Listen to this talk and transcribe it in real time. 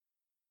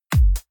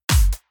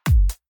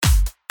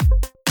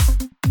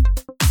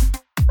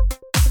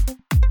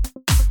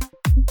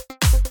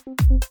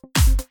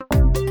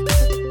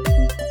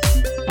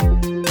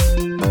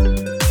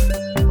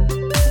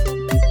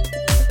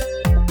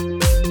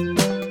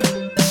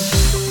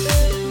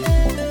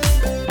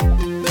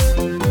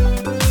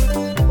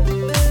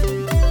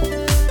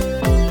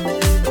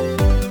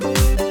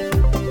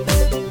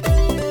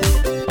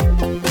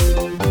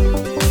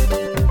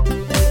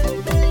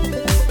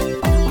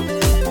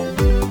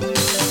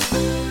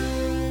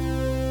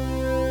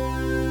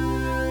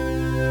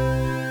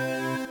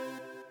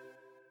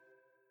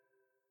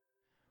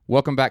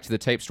Welcome back to the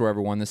Tape Store,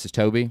 everyone. This is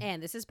Toby.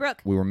 And this is Brooke.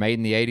 We were made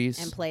in the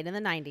 80s. And played in the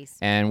 90s.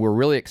 And we're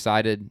really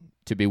excited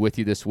to be with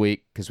you this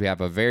week because we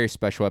have a very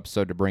special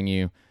episode to bring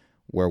you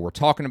where we're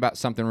talking about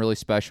something really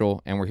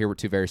special, and we're here with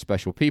two very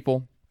special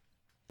people.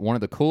 One of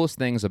the coolest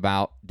things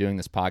about doing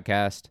this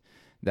podcast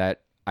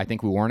that I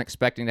think we weren't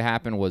expecting to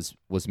happen was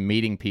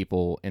meeting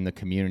people in the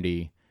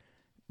community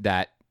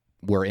that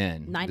we're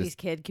in. 90s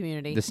kid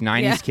community. This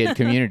 90s kid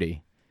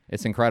community.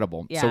 It's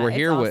incredible. Yeah, so we're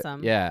here it's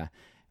awesome.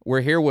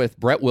 We're here with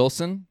Brett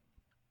Wilson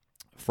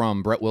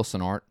from Brett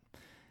Wilson Art.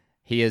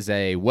 He is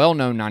a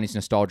well-known 90s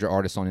nostalgia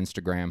artist on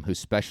Instagram who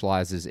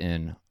specializes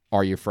in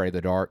Are You Afraid of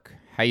the Dark?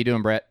 How you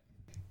doing, Brett?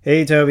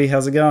 Hey, Toby.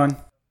 How's it going?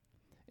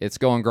 It's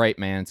going great,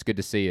 man. It's good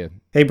to see you.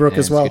 Hey, Brooke,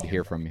 as well. It's good to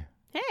hear from you.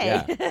 Hey.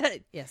 Yeah.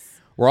 Yes.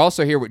 We're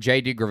also here with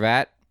JD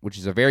Gravatt, which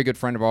is a very good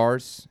friend of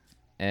ours.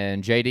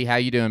 And JD, how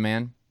you doing,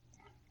 man?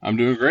 I'm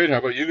doing great. How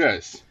about you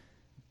guys?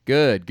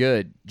 Good.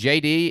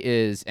 JD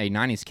is a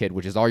 90s kid,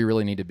 which is all you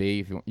really need to be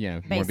if you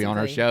want to be on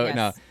our show. Yes.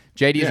 No,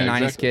 JD is a 90s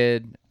exactly.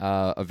 kid,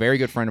 a very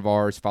good friend of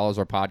ours, follows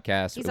our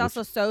podcast. He's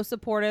also so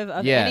supportive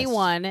of Yes.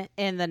 anyone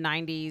in the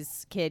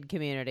 90s kid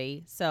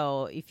community.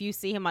 So if you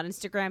see him on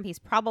Instagram, he's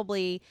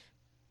probably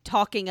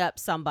talking up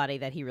somebody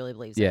that he really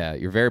believes in. Yeah,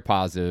 you're very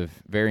positive,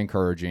 very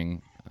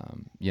encouraging,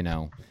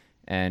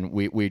 and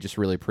we just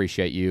really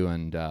appreciate you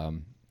and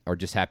are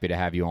just happy to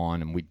have you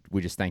on. And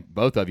we just thank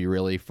both of you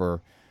really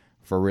for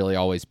really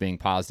always being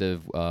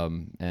positive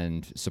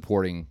and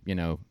supporting,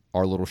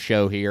 our little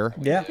show here.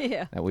 Yeah.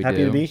 Yeah. That we Happy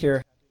do. to be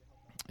here.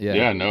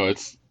 Yeah.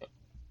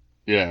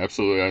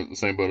 Absolutely. I'm in the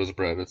same boat as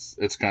Brett.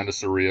 It's kind of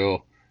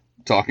surreal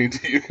talking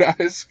to you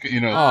guys,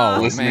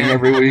 listening man.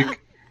 every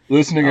week.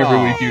 Listening every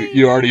Oh. week,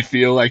 you already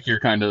feel like you're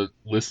kind of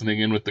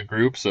listening in with the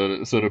group,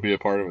 so to be a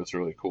part of it's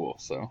really cool.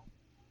 So,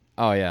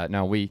 Oh yeah.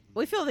 No, we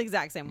feel the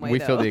exact same way, we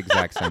though. feel the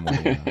exact same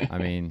way. Yeah. I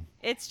mean,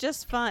 It's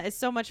just fun. It's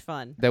so much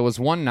fun. there was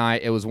one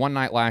night. It was one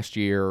night last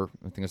year. I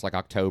think it was like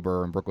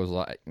October, and Brooke was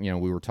like, we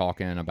were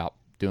talking about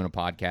doing a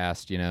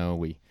podcast.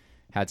 We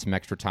had some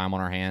extra time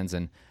on our hands,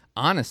 and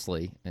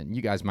honestly, and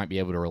you guys might be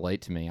able to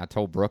relate to me. I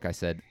told Brooke, I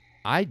said,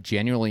 I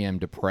genuinely am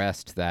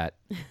depressed that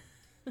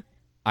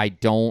I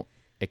don't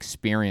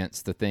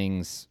experience the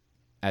things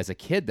as a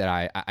kid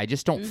that I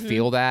just don't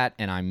feel that,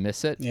 and I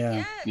miss it.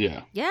 Yeah.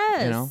 yeah.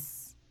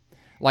 Yes.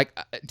 Like,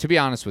 to be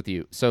honest with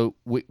you, so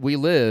we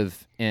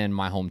live in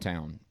my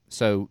hometown,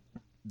 so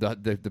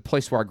the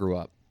place where I grew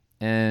up,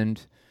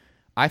 and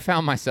I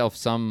found myself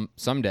some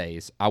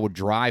days I would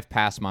drive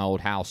past my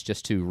old house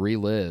just to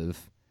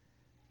relive,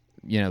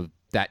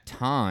 that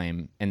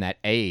time and that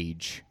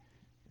age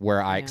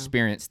where I Yeah.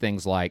 experienced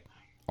things like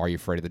Are You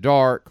Afraid of the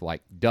Dark,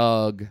 like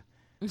Doug,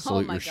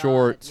 Salute my Your God,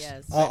 Shorts,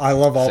 yes. Oh, I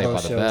love all Saved by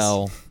those the shows.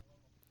 Bell.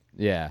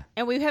 Yeah.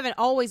 And we haven't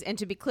always, and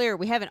to be clear,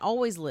 we haven't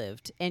always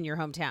lived in your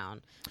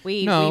hometown.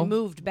 We No.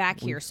 moved back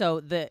here, so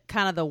the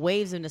kind of the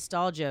waves of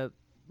nostalgia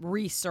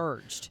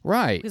resurged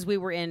Right. because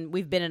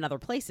we've been in other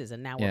places,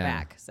 and now we're Yeah.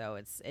 back. So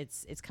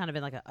it's kind of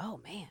been like oh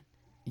man,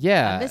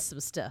 Yeah. I missed some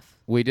stuff.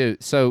 We do.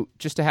 So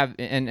just to have,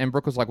 and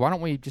Brooke was like, why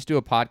don't we just do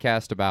a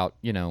podcast about,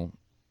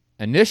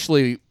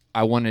 initially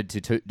I wanted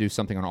to do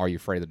something on Are You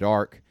Afraid of the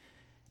Dark?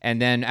 And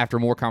then after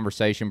more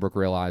conversation, Brooke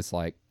realized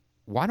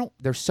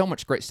there's so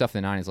much great stuff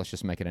in the 90s. Let's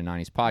just make it a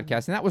 90s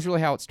podcast. And that was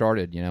really how it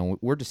started.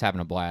 We're just having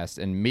a blast,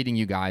 and meeting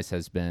you guys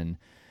has been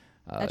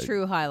A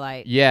true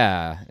highlight.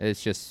 yeah,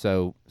 it's just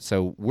so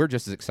we're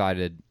just as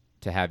excited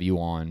to have you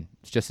on.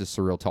 It's just as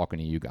surreal talking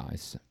to you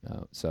guys.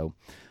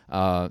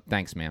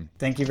 Thanks, man.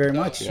 Thank you very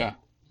much. Yeah.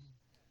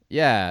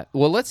 Yeah.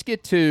 Well, let's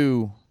get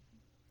to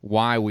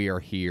why we are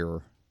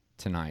here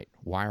tonight.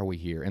 Why are we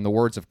here? In the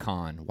words of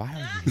Khan, why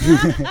are we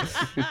here?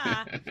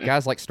 You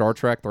guys like Star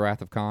Trek, The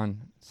Wrath of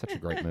Khan? Such a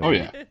great movie. Oh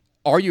yeah.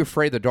 Are You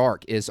Afraid of the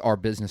Dark is our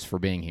business for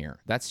being here.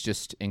 That's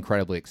just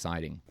incredibly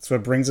exciting. That's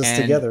what brings us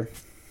And- together.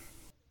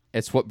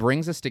 It's what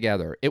brings us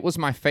together. It was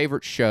my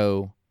favorite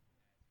show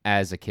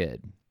as a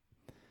kid.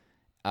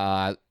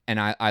 And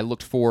I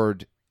looked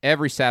forward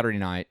every Saturday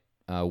night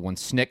when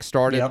Snick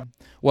started. Yep.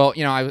 Well,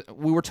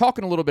 we were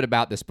talking a little bit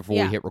about this before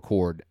Yeah. we hit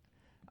record,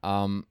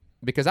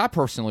 because I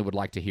personally would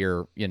like to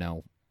hear,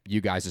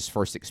 you guys'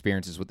 first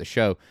experiences with the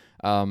show.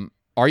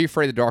 Are You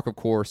Afraid of the Dark? Of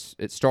course,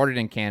 it started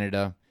in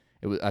Canada.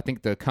 I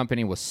think the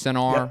company was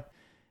Cinar, Yep.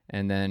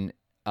 and then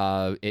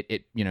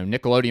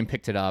Nickelodeon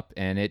picked it up,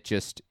 and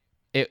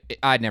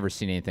I'd never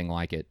seen anything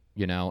like it,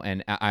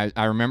 And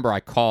I remember I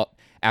caught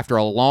after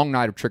a long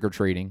night of trick or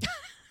treating.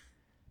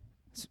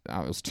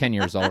 I was 10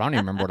 years old. I don't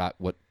even remember I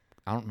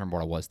don't remember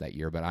what I was that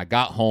year, but I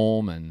got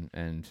home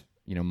and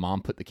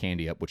Mom put the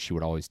candy up, which she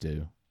would always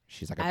do.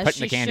 She's like, I'm As putting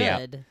she the candy up,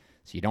 should.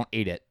 so you don't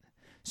eat it.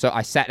 So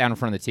I sat down in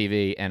front of the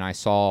TV and I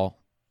saw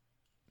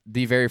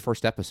the very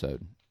first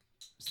episode.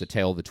 It's The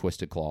Tale of the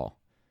Twisted Claw.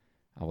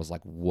 I was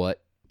like,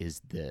 what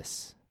is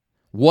this?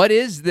 What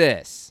is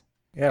this?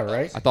 Yeah,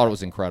 right? I thought it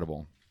was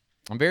incredible.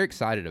 I'm very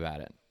excited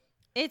about it.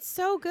 It's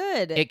so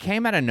good. It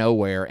came out of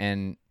nowhere,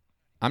 and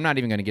I'm not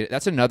even going to get it.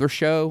 That's another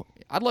show.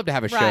 I'd love to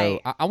have a show.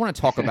 Right. I want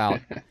to talk about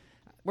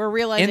We're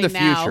realizing the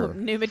now future.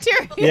 new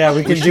material. Yeah,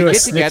 we can should do a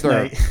get Snick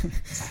together.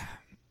 night.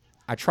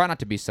 I try not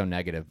to be so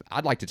negative.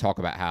 I'd like to talk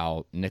about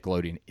how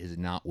Nickelodeon is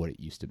not what it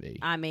used to be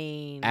I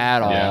mean,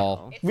 at Yeah.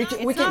 all. We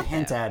can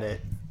hint at it.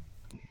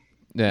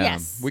 Yeah,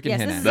 Yes, we can yes,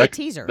 hint this at is it. a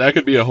teaser. That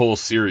could be a whole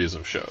series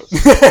of shows.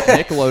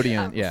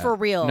 Nickelodeon, yeah, For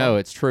real. No,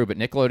 it's true. But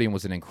Nickelodeon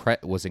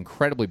was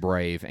incredibly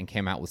brave and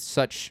came out with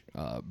such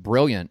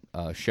brilliant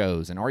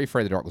shows. And Are You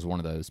Afraid of the Dark was one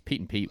of those. Pete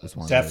and Pete was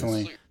one of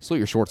Definitely. those. Salute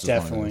Your Shorts was one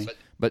of Definitely. those.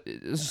 But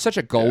it was such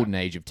a golden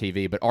age of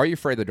TV. But Are You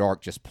Afraid of the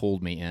Dark just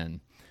pulled me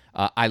in.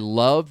 I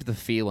loved the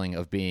feeling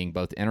of being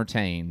both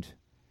entertained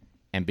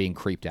and being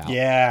creeped out.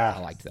 Yeah.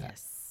 I liked that.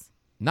 Yes.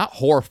 Not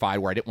horrified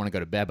where I didn't want to go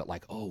to bed, but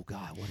like, oh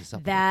God, what is up?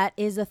 with That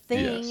is a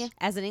thing Yes.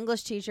 as an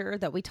English teacher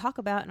that we talk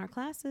about in our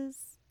classes.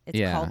 It's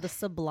Yeah. called the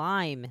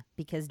sublime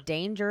because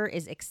danger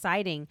is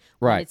exciting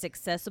when Right. it's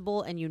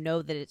accessible and you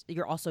know that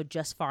you're also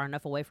just far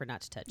enough away for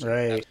not to touch it.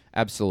 Right.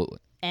 Absolutely.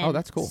 And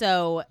that's cool.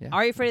 So, Yeah.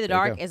 Are You Afraid of the There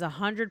you Dark go. is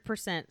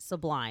 100%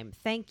 sublime.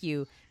 Thank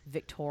you,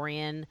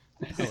 Victorian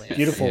poet.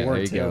 Beautiful Yeah, there word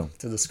you too go.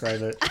 to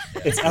describe it.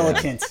 It's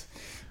elegant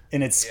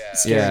in its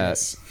Yeah.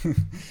 scariness.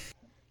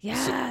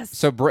 Yes.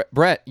 So Brett,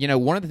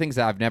 one of the things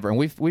that I've never, and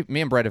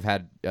me and Brett have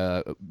had,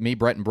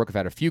 Brett and Brooke have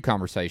had a few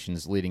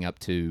conversations leading up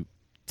to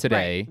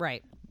today,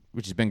 Right.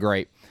 which has been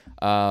great.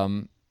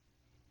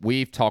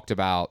 We've talked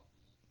about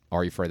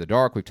Are You Afraid of the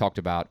Dark? We've talked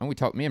about,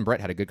 me and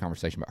Brett had a good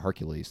conversation about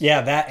Hercules.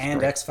 Yeah, that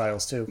and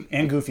X-Files too.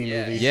 And Goofy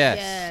movie.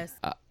 Yes.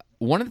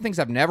 One of the things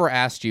I've never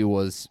asked you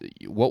was,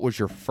 what was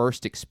your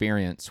first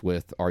experience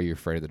with Are You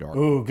Afraid of the Dark?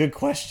 Ooh, good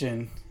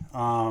question.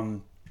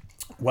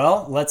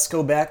 Well, let's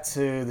go back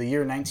to the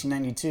year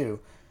 1992.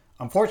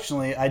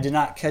 Unfortunately, I did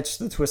not catch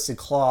the Twisted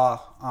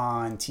Claw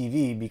on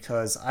TV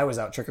because I was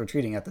out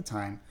trick-or-treating at the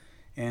time.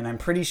 And I'm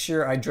pretty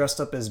sure I dressed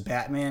up as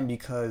Batman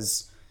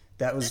because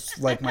that was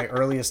like my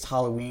earliest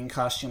Halloween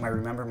costume. I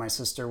remember my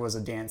sister was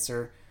a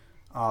dancer,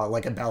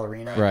 like a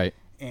ballerina. Right.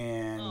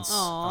 And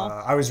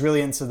Aw. I was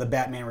really into the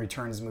Batman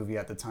Returns movie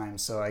at the time.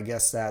 So I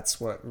guess that's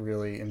what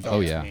really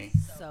enveloped yeah. me.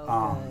 So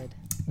good.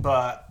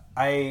 But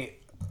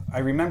I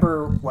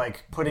remember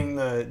like putting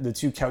the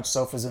two couch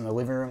sofas in the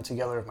living room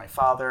together with my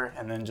father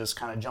and then just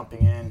kind of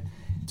jumping in,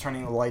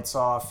 turning the lights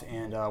off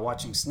and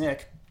watching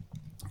Snick.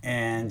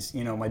 And,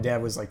 my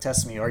dad was like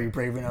testing me, are you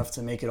brave enough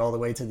to make it all the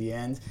way to the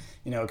end?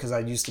 Because I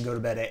used to go to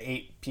bed at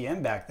 8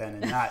 p.m. back then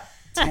and not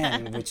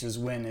 10, which is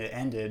when it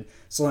ended.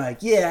 So I'm like,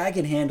 yeah, I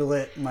can handle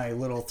it, my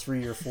little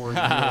 3 or 4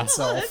 year old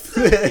self.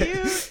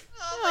 Cute.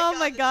 Oh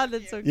my God,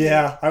 that's so cute.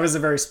 Yeah, I was a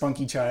very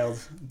spunky child,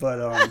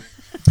 but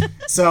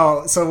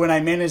so when I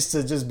managed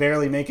to just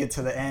barely make it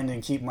to the end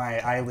and keep my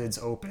eyelids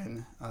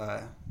open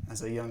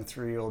as a young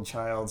 3-year-old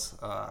child,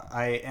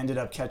 I ended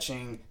up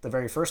catching the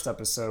very first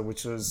episode,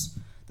 which was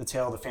The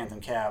Tale of the Phantom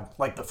Cab,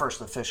 like the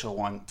first official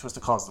one.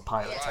 Twisted Claw's the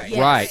pilot. Yes,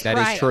 Right. That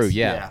is right. true.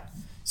 Yeah.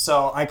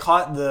 So I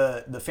caught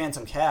the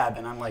Phantom Cab,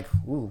 and I'm like,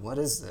 ooh, what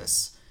is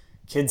this?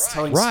 Kids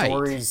telling Right.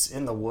 stories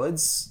in the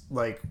woods?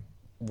 Like,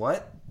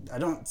 what? I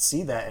don't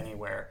see that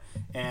anywhere.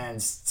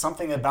 And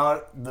something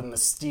about the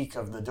mystique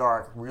of the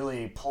dark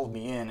really pulled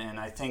me in, and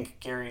I think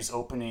Gary's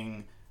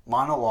opening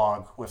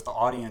monologue with the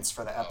audience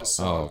for the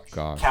episode Oh,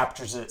 gosh.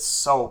 captures it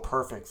so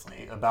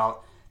perfectly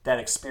about that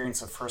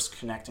experience of first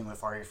connecting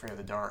with Are You Afraid of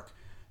the Dark.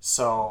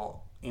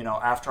 So,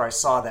 after I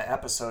saw that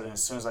episode, and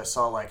as soon as I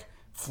saw, like,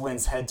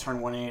 Flynn's head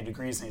turn 180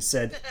 degrees and he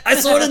said, I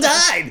sort of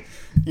died!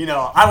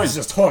 I was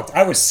just hooked.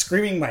 I was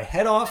screaming my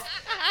head off.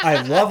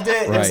 I loved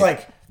it. It was Right.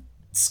 like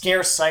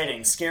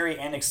scary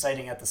and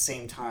exciting at the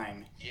same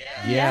time.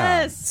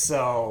 Yes.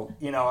 So,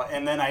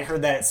 and then I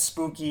heard that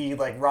spooky,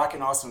 like,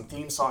 rockin' awesome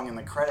theme song in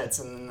the credits,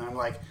 and then I'm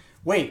like,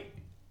 wait,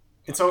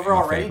 it's over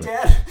already,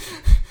 favorite. Dad?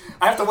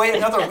 I have to wait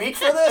another week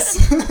for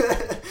this?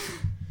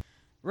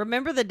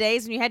 Remember the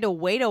days when you had to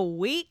wait a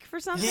week for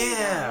something?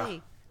 Yeah.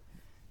 Golly.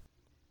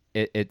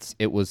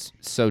 It was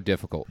so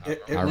difficult.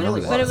 It I remember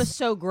really that. But it was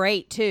so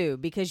great too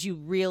because you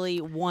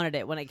really wanted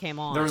it when it came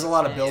on. There was a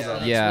lot of build up.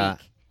 Next Yeah.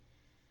 week.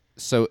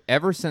 So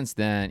ever since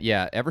then,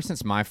 ever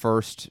since my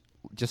first,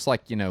 just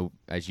like,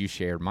 as you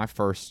shared, my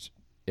first,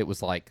 it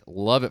was like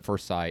love at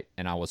first sight,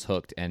 and I was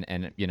hooked. And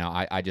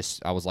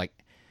I was like,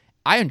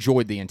 I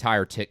enjoyed the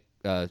entire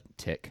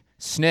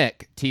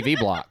Snick TV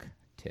block.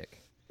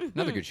 Tick.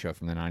 Another good show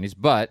from the 90s.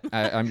 But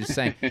I'm just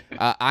saying,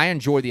 I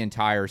enjoyed the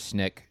entire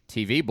Snick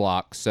TV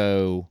block.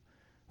 So,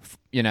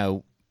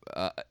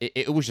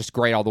 it was just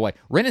great all the way.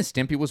 Ren and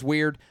Stimpy was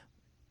weird.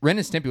 Ren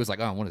and Stimpy was like,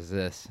 oh, what is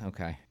this?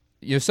 Okay.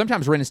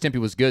 Sometimes Ren and Stimpy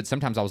was good.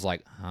 Sometimes I was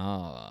like,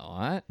 oh,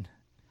 what?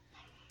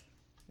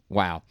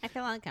 Wow. I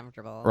feel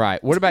uncomfortable.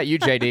 Right. What about you,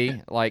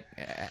 JD? Like,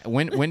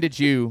 when did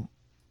you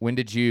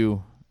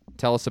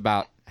tell us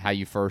about how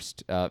you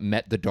first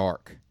met the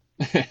dark?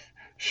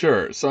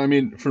 Sure. So, I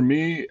mean, for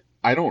me,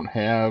 I don't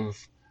have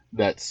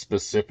that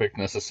specific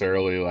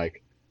necessarily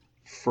like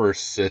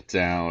first sit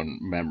down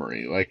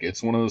memory. Like,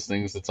 it's one of those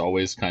things that's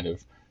always kind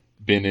of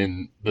been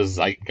in the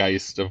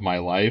zeitgeist of my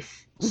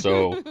life.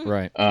 So,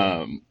 Right.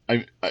 I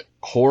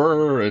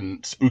horror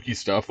and spooky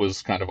stuff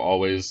was kind of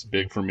always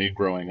big for me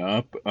growing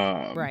up.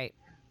 Right.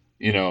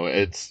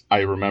 I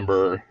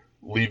remember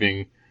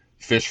leaving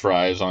fish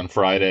fries on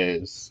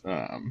Fridays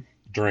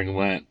during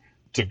Lent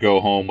to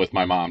go home with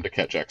my mom to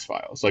catch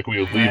X-Files. Like, we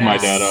would leave my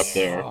dad up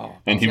there,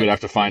 and he would have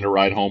to find a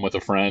ride home with a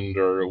friend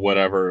or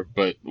whatever,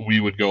 but we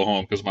would go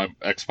home because my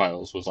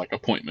X-Files was like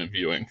appointment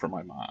viewing for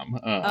my mom.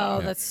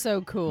 That's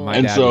so cool. My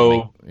And dad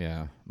so-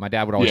 would my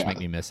dad would always Yeah. make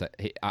me miss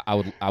it.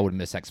 I would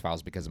miss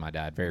X-Files because of my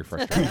dad. Very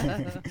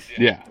frustrating.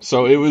 Yeah,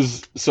 so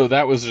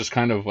that was just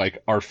kind of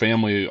like our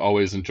family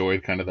always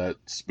enjoyed kind of that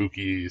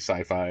spooky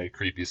sci-fi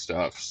creepy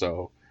stuff.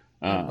 So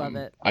I love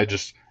it. I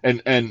just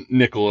and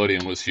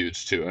Nickelodeon was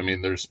huge too. I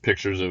mean, there's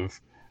pictures of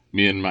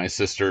me and my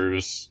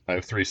sisters. I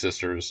have 3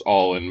 sisters,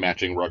 all in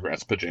matching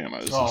Rugrats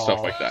pajamas and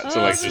stuff like that.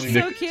 So Oh, like that's just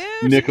so cute.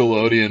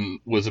 Nickelodeon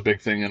was a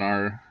big thing in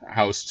our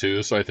house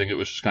too. So I think it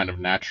was just kind of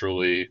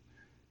naturally,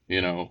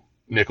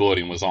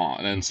 Nickelodeon was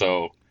on, and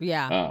so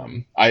Yeah.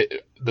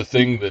 the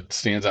thing that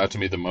stands out to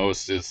me the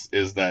most is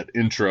that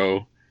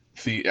intro.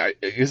 I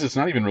guess it's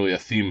not even really a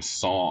theme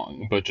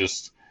song, but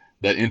just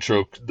that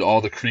intro, all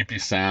the creepy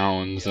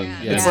sounds and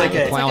Yeah, it's then like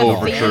the a clown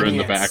overture in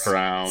the ambience,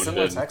 background.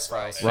 similar and- to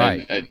X-Files.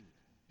 Right. and,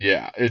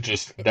 yeah, it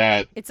just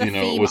that It's a it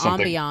theme was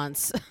something.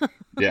 ambiance.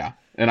 Yeah,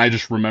 and I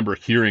just remember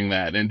hearing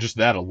that, and just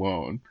that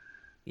alone,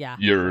 Yeah.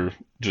 you're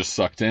just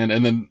sucked in.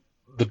 And then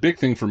the big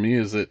thing for me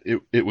is that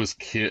it was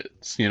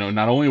kids.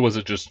 Not only was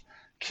it just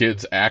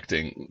kids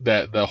acting,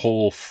 that the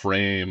whole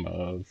frame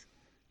of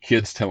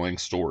kids telling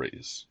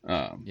stories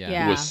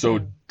Yeah. was so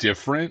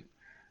different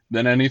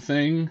than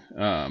anything,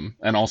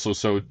 and also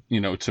so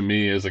to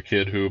me as a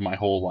kid who my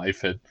whole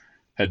life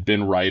had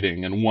been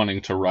writing and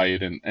wanting to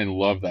write and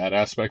love that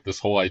aspect, this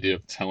whole idea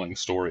of telling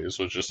stories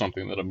was just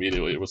something that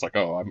immediately was like,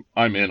 oh,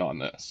 I'm in on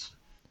this.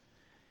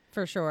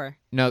 For sure.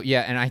 No,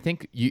 yeah, and I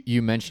think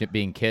you mentioned it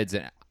being kids,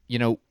 and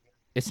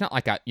it's not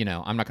like I'm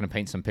not going to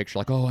paint some picture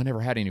like, oh, I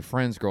never had any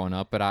friends growing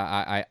up, but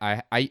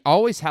I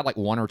always had like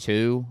one or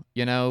two.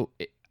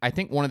 I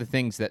think one of the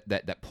things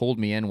that pulled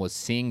me in was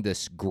seeing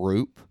this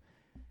group,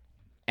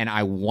 and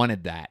I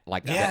wanted that.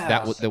 Like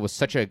there was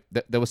such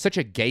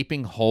a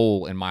gaping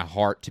hole in my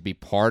heart to be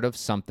part of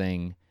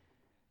something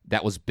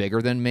that was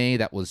bigger than me,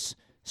 that was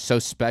so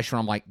special.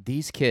 I'm like,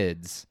 these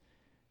kids,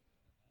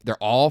 they're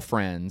all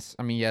friends.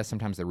 I mean, yeah,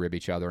 sometimes they rib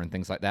each other and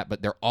things like that,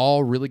 but they're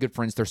all really good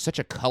friends. They're such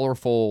a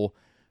colorful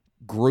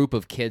group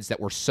of kids that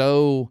were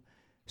so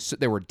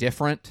they were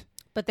different,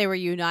 But they were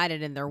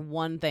united in their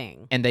one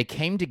thing. and they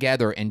came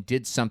together and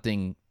did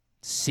something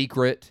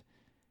secret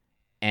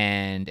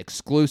and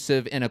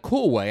exclusive in a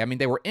cool way. I mean,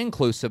 they were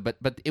inclusive, but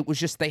it was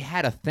just they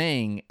had a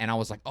thing, and I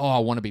was like, oh, I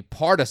want to be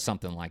part of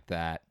something like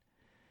that.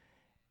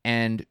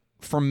 And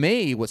for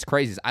me, what's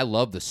crazy is I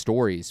love the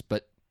stories,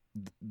 but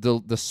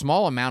the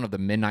small amount of the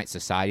Midnight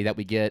Society that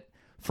we get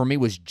for me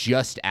was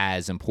just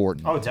as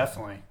important. Oh,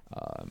 definitely.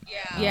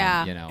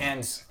 Yeah.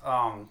 And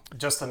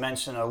just to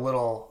mention a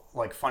little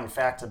fun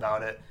fact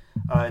about it,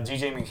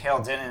 DJ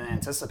McHale didn't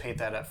anticipate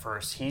that at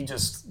first. He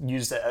just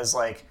used it as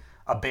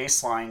a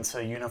baseline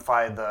to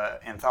unify the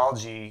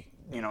anthology,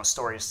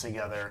 stories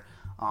together.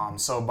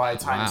 So by the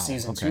time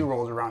season 2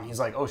 rolled around, he's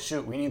like, "Oh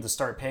shoot, we need to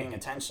start paying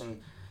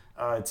attention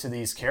to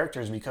these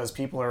characters because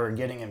people are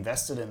getting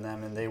invested in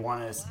them and they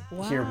want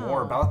to hear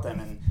more about them."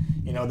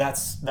 And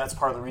that's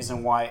part of the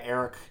reason why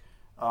Eric.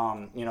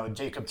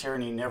 Jacob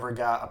Tierney never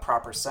got a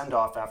proper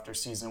send-off after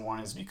season 1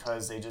 is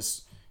because they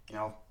just,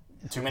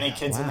 too many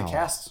kids in the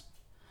cast.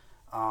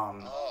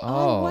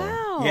 Oh,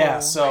 wow. Yeah,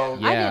 so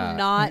I did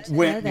not know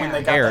when that.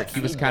 they got Eric, that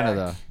he was kind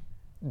of feedback,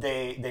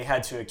 the they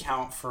had to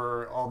account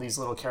for all these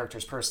little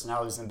characters'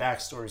 personalities and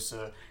backstories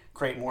to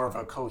create more of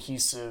a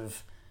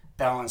cohesive,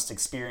 balanced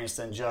experience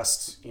than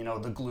just,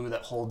 the glue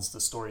that holds the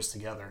stories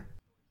together.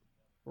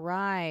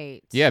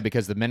 Right. Yeah,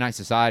 because the Midnight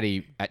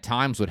Society at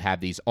times would have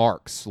these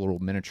arcs, little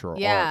miniature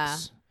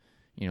arcs.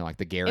 Like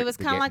the Garrett. It was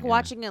kind of like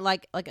watching it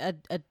like a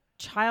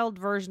child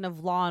version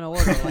of Law and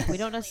Order. Like, we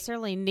don't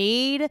necessarily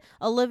need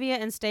Olivia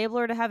and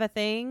Stabler to have a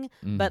thing,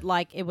 but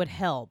it would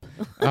help.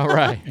 All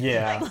right.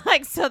 Yeah.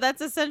 So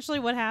that's essentially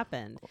what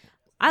happened.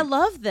 I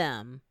love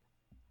them.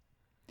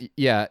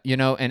 Yeah,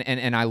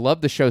 and I love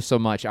the show so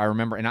much. I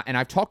remember, and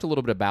I've talked a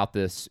little bit about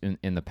this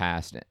in the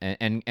past,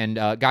 and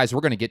guys,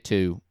 we're going to get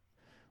to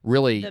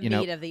really, The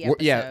meat of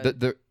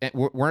the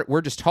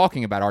we're just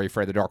talking about Are You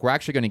Afraid of the Dark. We're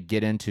actually going to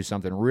get into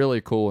something really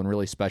cool and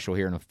really special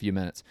here in a few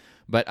minutes.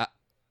 But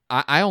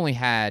I only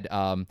had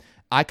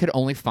I could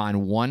only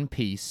find one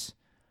piece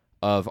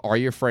of Are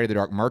You Afraid of the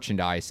Dark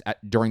merchandise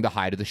during the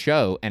height of the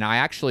show, and I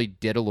actually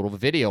did a little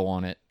video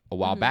on it a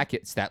while back.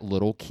 It's that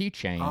little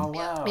keychain Oh,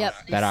 wow. Yep.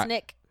 That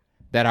Snick.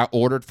 that I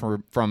ordered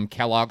from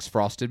Kellogg's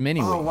Frosted Mini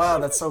Wheats. Oh, wow,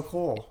 that's so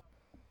cool.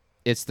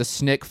 It's the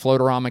Snick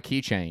Floatorama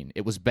keychain.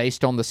 It was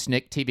based on the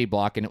Snick TV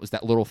block, and it was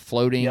that little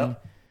floating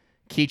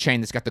keychain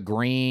that's got the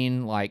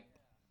green,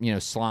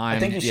 slime. I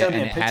think you showed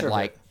me a and picture of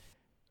it.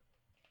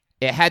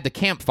 It had the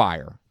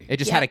campfire. It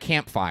just had a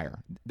campfire.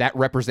 That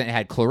it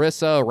had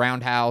Clarissa,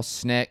 Roundhouse,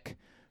 Snick,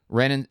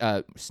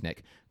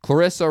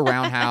 Clarissa,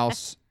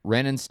 Roundhouse,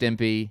 Ren and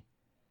Stimpy,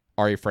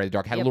 Are You Afraid of the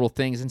Dark. Had little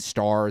things and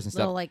stars and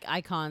Little stuff.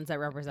 icons that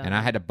represent And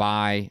I had to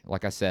buy,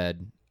 like I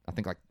said, I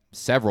think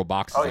several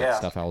boxes of that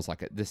stuff. I was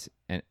like, this,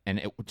 and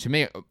it, to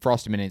me,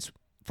 Frosted Mini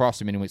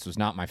Wheats was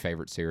not my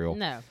favorite cereal.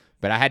 No.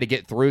 But I had to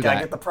get through Gotta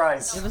that. get the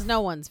prize. It was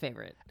no one's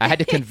favorite. I had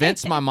to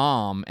convince my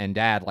mom and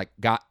dad, like,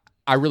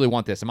 I really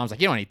want this. And mom's like,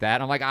 you don't eat that.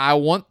 And I'm like, I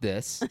want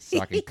this so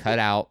I can cut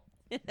out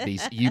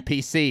these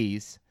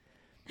UPCs.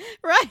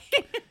 Right.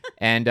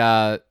 And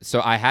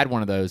so I had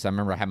one of those. I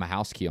remember I had my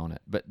house key on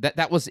it. But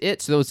that was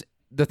it. So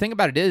the thing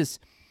about it is,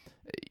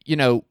 you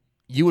know,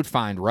 you would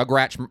find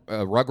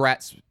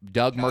Rugrats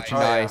Doug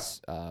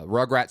merchandise,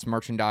 Rugrats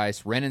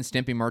merchandise, Ren and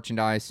Stimpy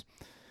merchandise.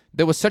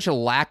 There was such a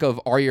lack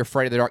of Are You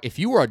Afraid of the Dark? If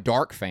you were a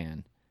Dark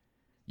fan,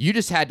 you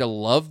just had to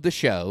love the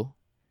show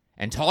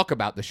and talk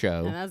about the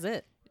show. And that's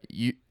it.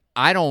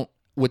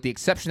 With the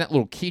exception of that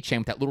little keychain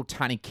with that little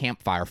tiny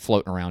campfire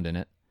floating around in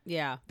it,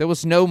 Yeah. there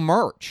was no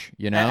merch,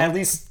 you know? At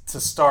least to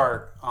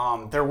start,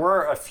 there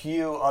were a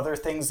few other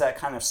things that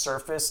kind of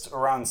surfaced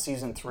around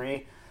season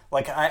 3.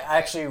 Like, I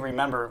actually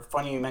remember,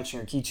 funny you mention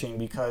your keychain,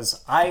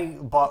 because I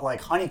bought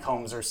like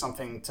honeycombs or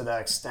something to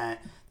that extent,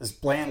 this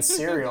bland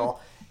cereal,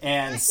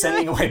 and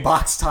sending away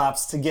box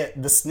tops to get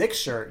the Snick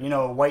shirt, you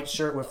know, a white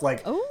shirt with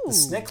like the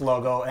Snick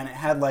logo, and it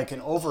had like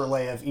an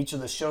overlay of each of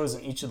the shows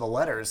and each of the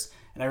letters.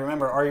 And I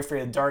remember Are You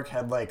Afraid of the Dark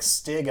had like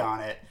Stig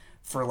on it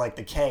for like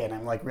the K, and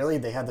I'm like, really?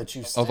 They had to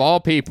choose Stig? Of all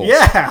people.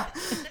 Yeah,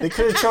 they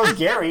could have chose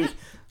Gary,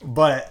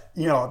 but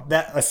you know,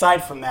 that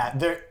aside from that,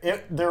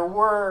 there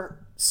were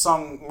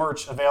some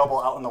merch available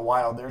out in the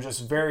wild. They're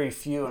just very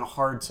few and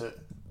hard to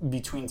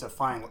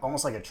find,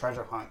 almost like a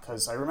treasure hunt.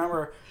 Because I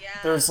remember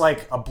there's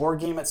like a board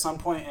game at some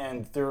point,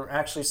 and there were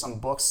actually some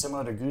books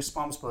similar to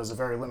Goosebumps, but it was a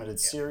very limited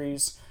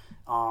series.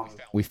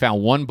 We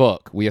found one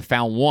book. We have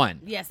found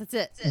one. Yes, that's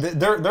it.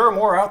 There are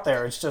more out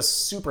there. It's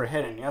just super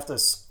hidden. You have to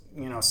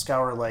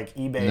scour like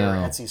eBay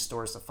or Etsy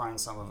stores to find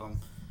some of them.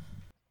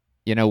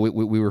 You know,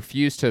 we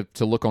refuse to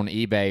look on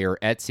eBay or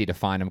Etsy to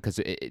find them because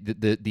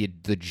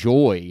the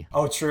joy.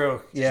 Oh,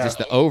 true. Yeah. Just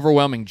the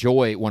overwhelming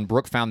joy when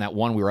Brooke found that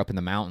one. We were up in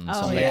the mountains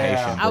on vacation.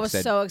 yeah. I Brooke was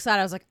said, so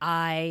excited. I was like,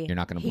 You're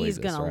not gonna believe he's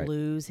this, gonna right?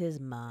 lose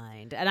his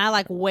mind. And I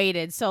like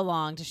waited so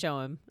long to show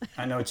him.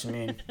 I know what you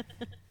mean.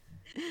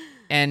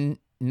 And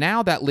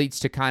now that leads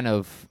to kind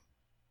of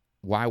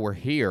why we're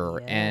here,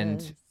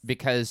 and Yes.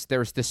 because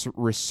there's this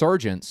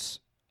resurgence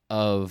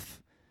of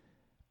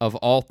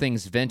all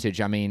things vintage.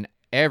 I mean,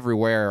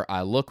 everywhere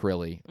I look,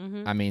 really.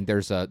 Mm-hmm. I mean,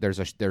 there's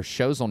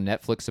shows on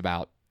Netflix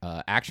about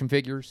action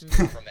figures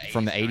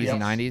from the 80s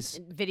and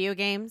 90s. Video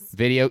games.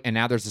 And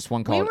now there's this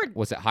one called,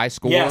 was it High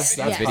Score? Yes,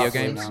 that's video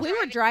popular games. now. We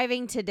were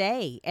driving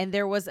today, and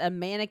there was a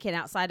mannequin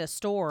outside a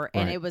store,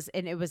 and Right. it was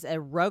a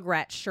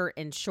Rugrats shirt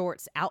and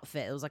shorts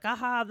outfit. It was like,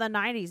 aha, the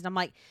 90s, and I'm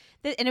like,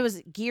 and it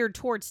was geared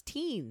towards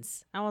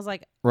teens. I was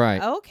like,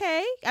 Right.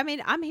 okay. I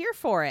mean, I'm here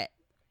for it.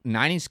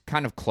 90s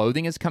kind of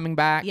clothing is coming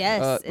back.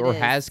 Yes, it or is.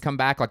 has come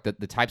back, like the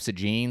types of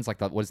jeans,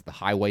 like what is it, the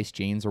high waist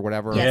jeans or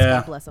whatever. Yes, Yeah.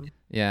 God bless them.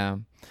 Yeah.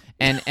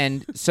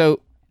 And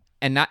so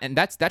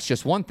that's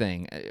just one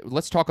thing.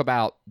 Let's talk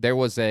about there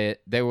was an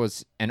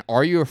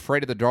Are You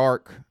Afraid of the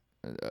Dark?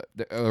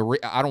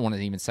 I don't want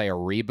to even say a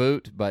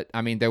reboot, but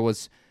I mean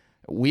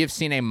we have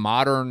seen a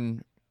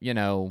modern,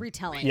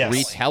 Retelling. Yes.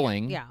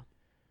 retelling Yeah.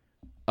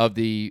 of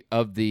the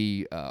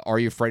Are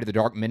You Afraid of the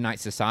Dark Midnight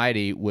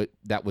Society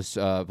that was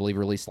I believe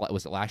released,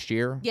 was it last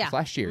year? Yeah. It was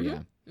last year,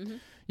 Mhm. yeah.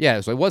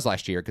 Yeah, so it was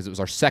last year because it was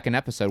our second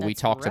episode. We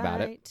That's talked about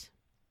it, right.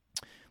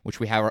 which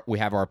we have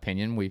our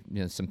opinion. We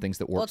some things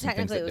that work, Well, some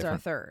things technically, that it was our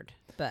different. third,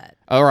 but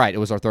All right, it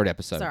was our third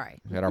episode.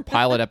 Sorry. We had our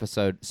pilot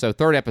episode. So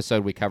third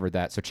episode we covered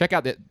that. So check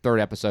out the third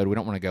episode. We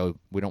don't want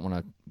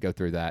to go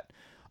through that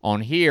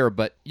on here,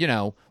 but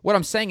what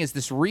I'm saying is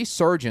this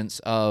resurgence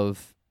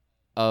of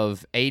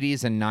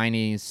 80s and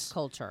 90s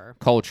culture.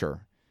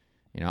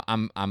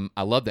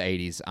 I love the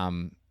 80s.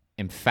 I'm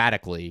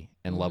emphatically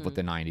in love with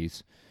the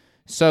 90s.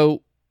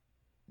 So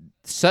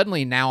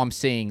suddenly now I'm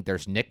seeing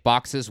there's Nick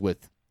boxes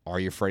with Are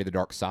You Afraid of the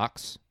Dark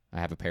socks? I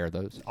have a pair of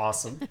those.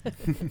 Awesome.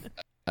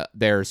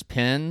 There's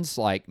pins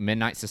like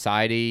Midnight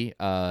Society,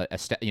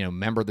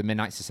 member of the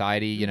Midnight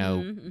Society.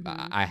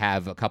 I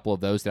have a couple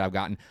of those that I've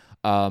gotten.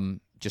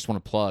 Just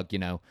want to plug,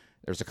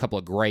 there's a couple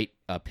of great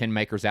pin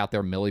makers out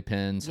there, Millie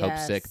Pins, Hope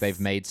Yes. Sick. They've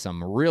made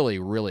some really,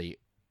 really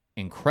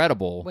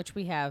incredible Which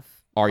we have.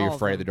 Are You all of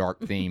Afraid of the them. Dark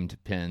themed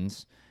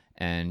pins.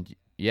 And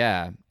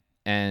yeah,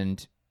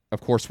 and of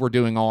course we're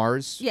doing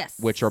ours, Yes.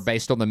 which are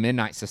based on the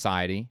Midnight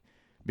Society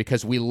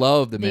because we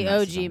love the The Midnight OG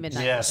Society.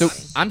 Midnight. Yes. So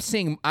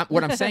Society.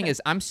 what I'm saying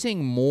is I'm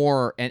seeing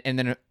more, and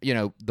then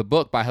the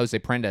book by Jose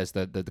Prendes,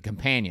 the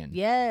companion,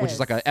 which is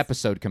like an Yes.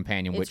 episode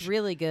companion, It's which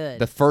really good.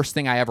 the first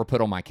thing I ever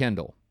put on my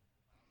Kindle.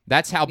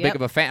 That's how big Yep.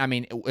 of a fan. I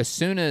mean, as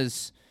soon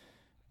as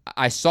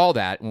I saw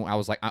that, I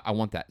was like, I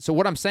want that. So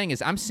what I'm saying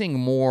is I'm seeing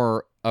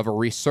more of a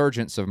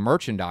resurgence of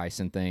merchandise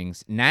and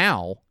things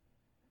now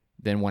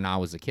than when I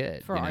was a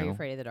kid. For Are You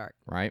Afraid of the Dark?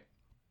 Right?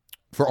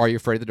 For Are You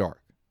Afraid of the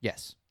Dark?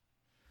 Yes.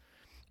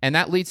 And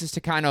that leads us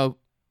to kind of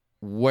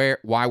why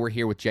we're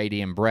here with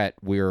JD and Brett.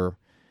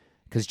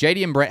 Because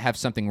JD and Brett have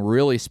something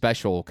really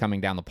special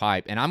coming down the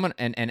pipe. And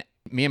and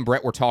me and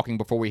Brett were talking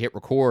before we hit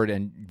record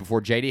and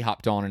before JD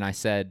hopped on, and I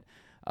said,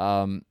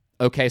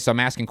 okay, so I'm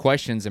asking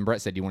questions, and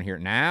Brett said, do you want to hear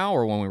it now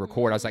or when we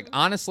record? I was like,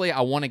 honestly,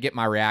 I want to get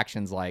my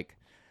reactions like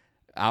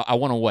I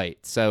want to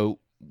wait. So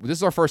this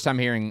is our first time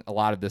hearing a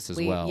lot of this as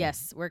well.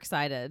 Yes, we're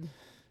excited.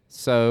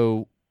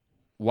 So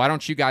why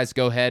don't you guys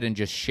go ahead and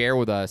just share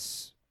with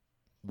us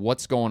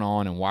what's going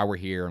on and why we're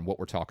here and what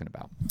we're talking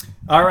about.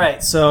 All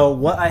right, so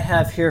what I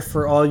have here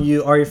for all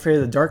you Are You Afraid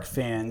of the Dark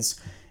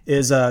fans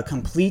is a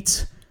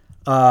complete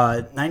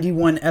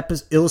 91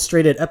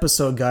 illustrated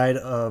episode guide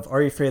of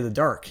Are You Afraid of the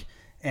Dark.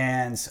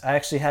 And I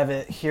actually have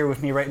it here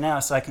with me right now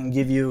so I can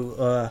give you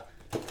a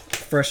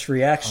fresh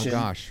reaction. Oh,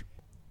 gosh.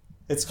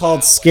 It's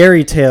called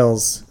Scary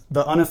Tales,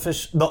 the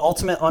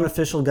ultimate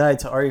unofficial guide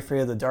to Are You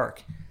Afraid of the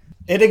Dark.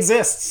 It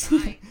exists.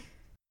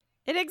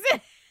 It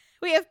exists.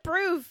 We have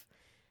proof.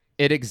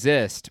 It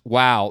exists.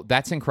 Wow,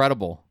 that's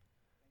incredible.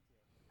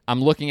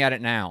 I'm looking at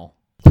it now.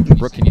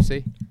 Brooke, can you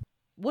see?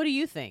 What do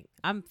you think?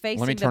 I'm me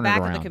facing the turn it back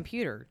of the around.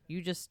 computer.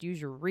 You just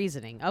use your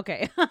reasoning.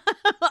 Okay.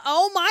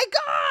 Oh my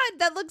God,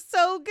 that looks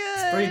so good.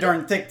 It's pretty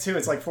darn thick, too.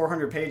 It's like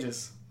 400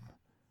 pages.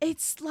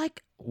 It's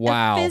like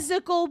Wow. a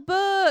physical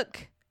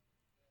book.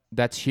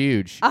 That's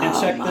huge. And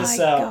Oh check my this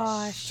out.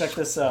 gosh. Check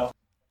this out.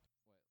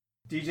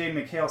 DJ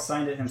McHale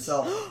signed it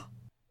himself.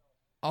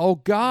 Oh,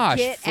 gosh.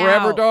 Get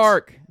Forever out.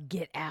 Dark.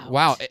 Get out.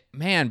 Wow.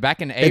 Man,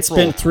 back in April. It's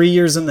been 3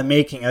 years in the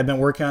making. I've been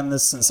working on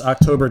this since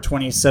October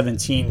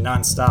 2017,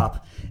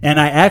 nonstop. And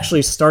I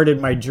actually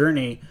started my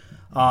journey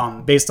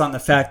based on the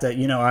fact that,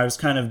 I was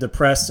kind of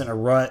depressed in a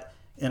rut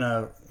in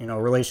a,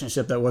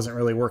 relationship that wasn't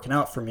really working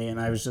out for me. And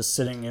I was just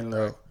sitting in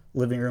the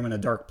living room in a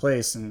dark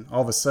place. And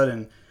all of a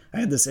sudden, I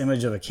had this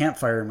image of a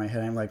campfire in my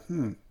head. I'm like,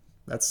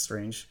 that's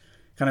strange.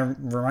 Kind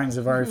of reminds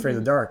of Are You Afraid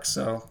of the Dark.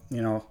 So,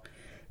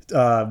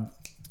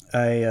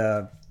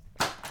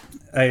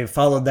 I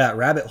followed that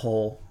rabbit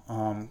hole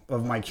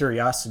of my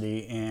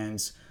curiosity,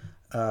 and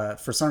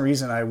for some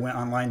reason I went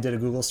online, did a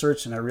Google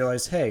search, and I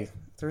realized, hey,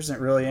 there isn't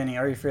really any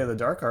Are You Afraid of the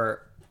Dark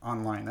art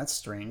online. That's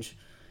strange.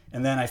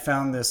 And then I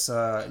found this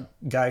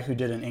guy who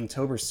did an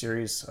Inktober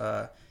series.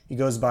 He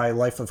goes by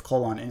Life of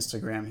Cole on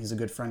Instagram. He's a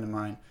good friend of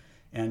mine.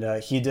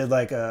 And he did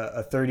like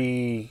a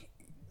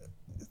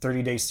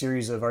 30-day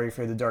series of Are You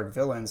Afraid of the Dark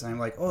villains. And I'm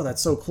like, oh,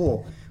 that's so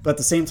cool. But at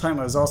the same time,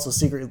 I was also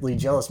secretly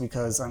jealous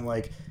because I'm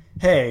like,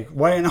 hey,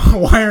 why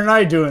aren't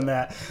I doing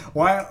that?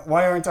 Why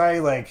aren't I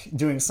like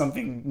doing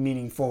something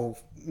meaningful,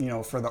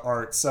 for the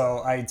art?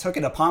 So I took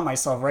it upon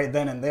myself right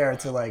then and there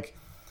to like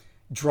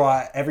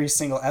draw every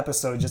single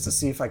episode just to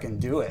see if I can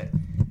do it.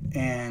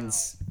 And,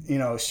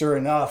 sure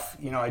enough,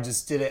 I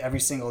just did it every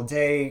single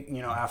day,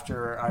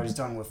 after I was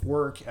done with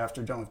work,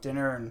 after done with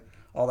dinner and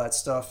all that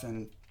stuff,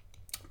 and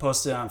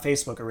posted it on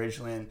Facebook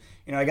originally. And,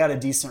 I got a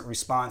decent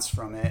response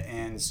from it,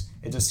 and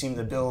it just seemed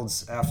to build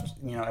after,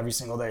 every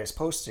single day I was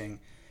posting.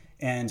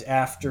 And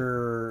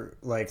after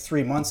like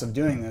 3 months of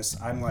doing this,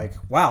 I'm like,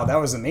 wow, that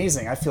was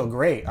amazing. I feel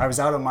great. I was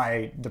out of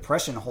my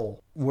depression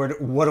hole.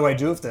 What do I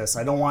do with this?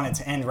 I don't want it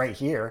to end right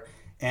here.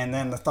 And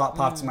then the thought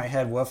popped in my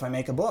head, what if I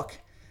make a book?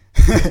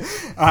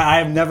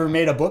 I've never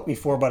made a book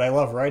before, but I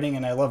love writing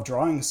and I love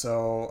drawing,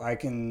 so I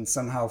can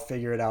somehow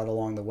figure it out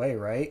along the way,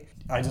 right?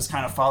 I just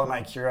kind of followed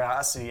my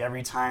curiosity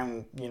every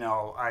time,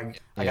 I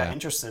got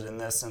interested in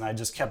this, and I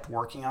just kept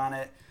working on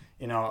it.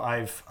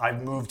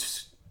 I've moved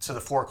to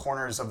the four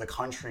corners of the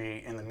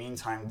country in the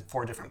meantime,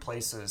 4 different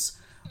places.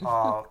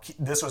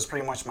 This was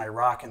pretty much my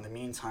rock in the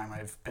meantime.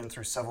 I've been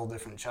through several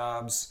different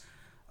jobs,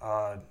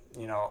 and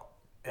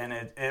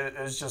it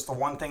was just the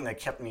one thing that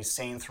kept me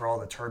sane through all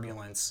the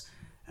turbulence.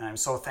 And I'm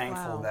so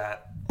thankful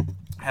that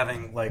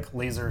having like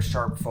laser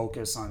sharp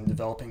focus on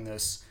developing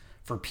this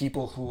for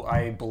people who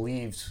I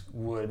believed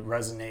would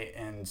resonate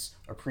and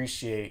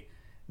appreciate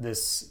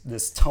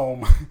this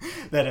tome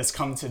that has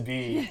come to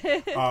be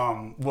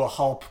will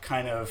help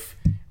kind of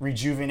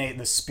rejuvenate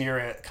the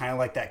spirit, kind of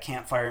like that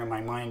campfire in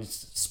my mind,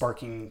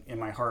 sparking in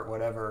my heart,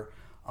 whatever,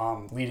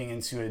 leading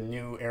into a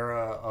new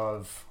era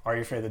of Are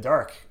You Afraid of the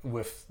Dark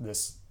with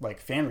this like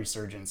fan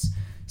resurgence.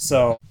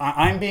 So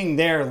I'm being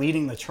there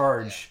leading the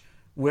charge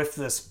with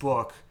this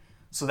book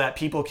so that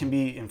people can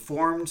be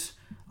informed,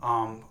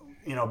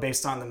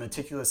 based on the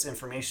meticulous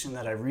information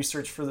that I've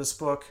researched for this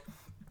book.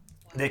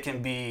 They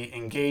can be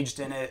engaged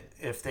in it.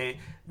 If they,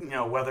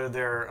 whether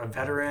they're a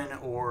veteran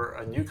or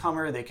a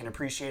newcomer, they can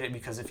appreciate it,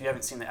 because if you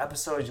haven't seen the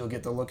episode, you'll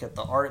get to look at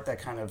the art that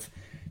kind of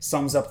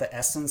sums up the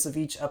essence of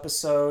each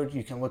episode.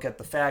 You can look at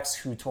the facts,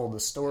 who told the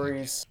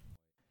stories.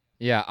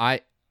 Yeah,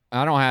 I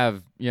don't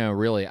have,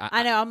 really.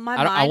 I know, my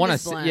I mind want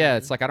is to. blown. Yeah,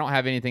 it's like I don't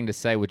have anything to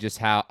say with just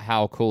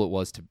how cool it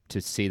was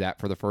to see that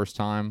for the first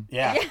time.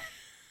 Yeah.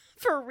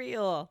 For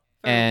real.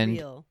 For And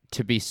real.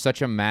 to be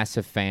such a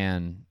massive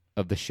fan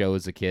of the show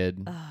as a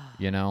kid,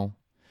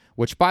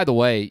 which, by the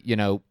way,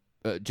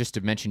 just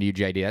to mention to you,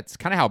 JD, that's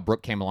kind of how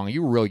Brooke came along.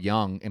 You were real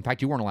young. In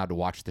fact, you weren't allowed to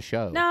watch the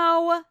show.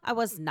 No, I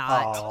was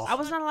not. Oh. I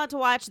was not allowed to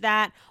watch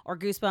that or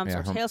Goosebumps Yeah,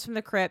 or Tales from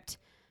the Crypt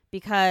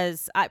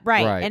because and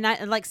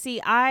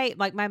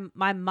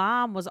my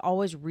mom was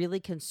always really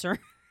concerned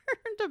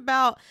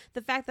about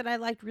the fact that I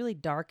liked really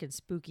dark and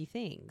spooky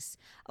things.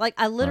 Like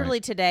I literally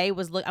today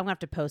was I'm gonna have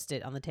to post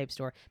it on the tape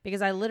store,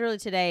 because I literally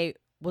today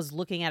was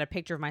looking at a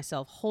picture of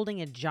myself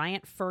holding a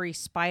giant furry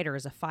spider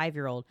as a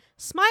 5-year-old,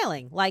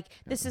 smiling like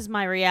this is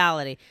my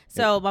reality.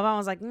 So my mom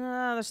was like,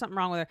 no, there's something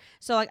wrong with her.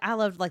 So like I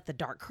loved like the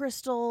Dark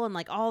Crystal and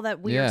like all that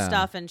weird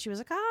stuff, and she was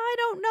like, I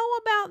don't know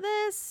about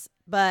this.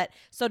 But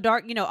so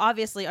Dark,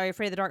 obviously Are You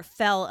Afraid of the Dark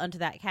fell into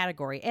that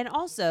category. And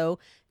also,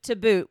 to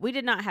boot, we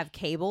did not have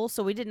cable,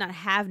 so we did not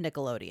have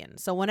Nickelodeon.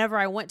 So whenever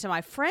I went to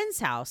my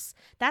friend's house,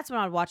 that's when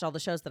I'd watch all the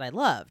shows that I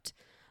loved.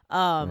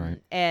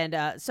 And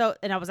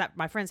I was at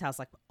my friend's house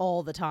like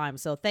all the time.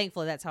 So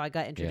thankfully that's how I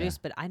got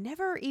introduced. But I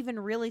never even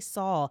really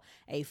saw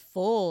a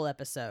full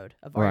episode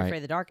of Are You Afraid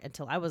of the Dark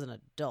until I was an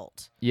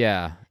adult.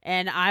 Yeah.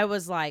 And I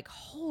was like,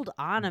 hold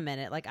on a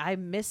minute. Like I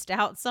missed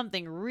out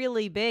something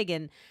really big.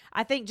 And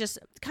I think just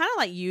kind of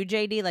like you,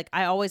 JD, like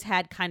I always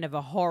had kind of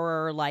a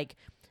horror, like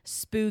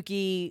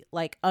spooky,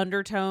 like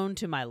undertone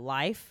to my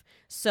life.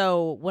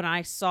 So when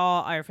I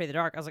saw Are You Afraid of the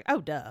Dark, I was like, oh,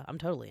 duh, I'm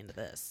totally into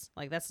this.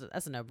 Like that's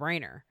a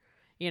no-brainer.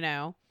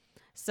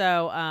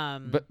 So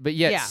but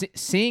yet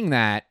seeing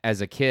that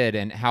as a kid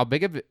and how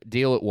big of a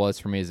deal it was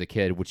for me as a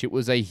kid, which it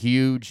was a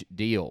huge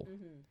deal,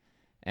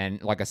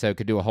 and like I said, I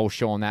could do a whole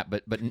show on that.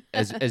 But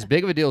as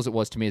big of a deal as it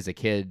was to me as a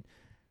kid,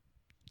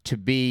 to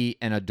be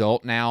an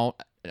adult now,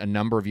 a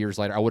number of years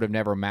later, I would have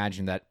never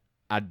imagined that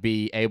I'd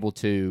be able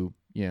to,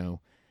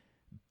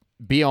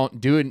 be on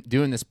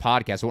doing this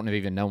podcast. I wouldn't have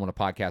even known what a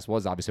podcast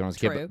was, obviously, when I was a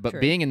kid. But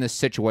being in this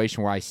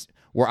situation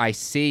where I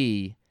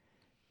see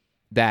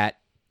that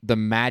the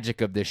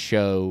magic of this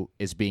show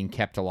is being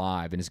kept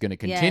alive and is going to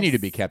continue to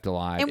be kept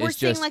alive. And we're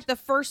seeing like the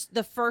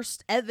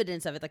first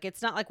evidence of it. Like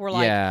it's not like we're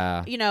like,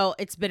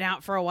 it's been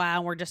out for a while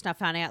and we're just not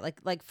finding out.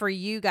 Like for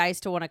you guys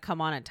to want to come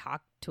on and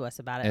talk to us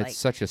about it. It's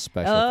such a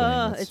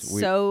special thing. It's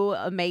so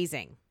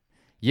amazing.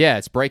 Yeah,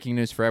 it's breaking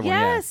news for everyone.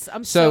 Yes,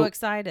 I'm so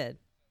excited.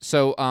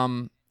 So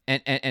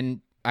and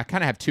I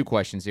kind of have two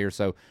questions here.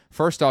 So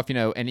first off,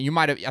 and you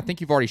might have, I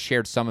think you've already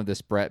shared some of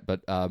this, Brett,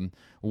 but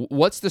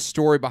what's the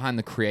story behind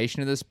the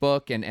creation of this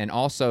book? And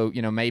also,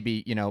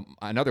 maybe,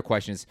 another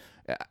question is,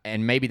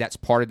 and maybe that's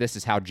part of this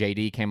is how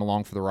JD came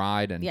along for the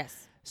ride. And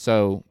yes.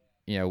 So,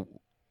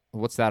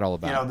 what's that all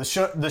about?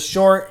 The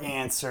short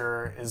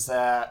answer is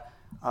that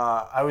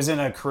I was in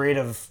a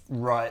creative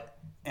rut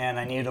and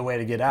I needed a way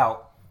to get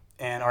out.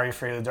 And Are You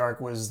Afraid of the Dark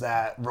was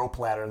that rope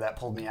ladder that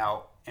pulled me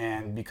out.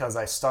 And because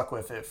I stuck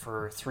with it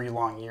for 3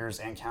 long years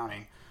and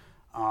counting,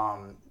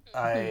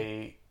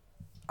 I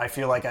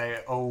feel like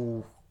I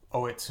owe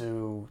it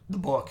to the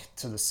book,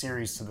 to the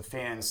series, to the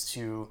fans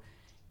to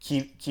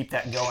keep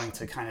that going,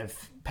 to kind of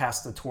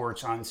pass the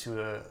torch on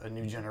to a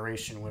new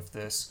generation with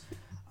this.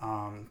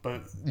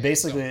 But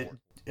basically,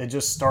 it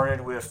just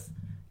started with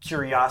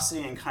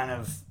curiosity and kind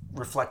of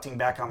reflecting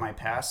back on my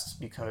past,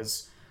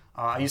 because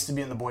I used to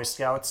be in the Boy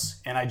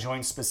Scouts, and I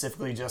joined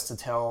specifically just to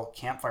tell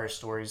campfire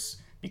stories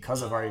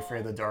because of Are You Afraid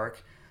of the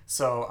Dark.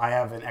 So I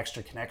have an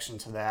extra connection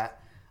to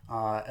that,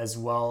 as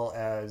well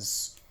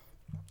as,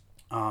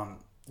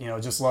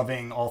 just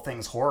loving all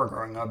things horror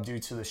growing up due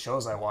to the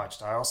shows I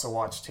watched. I also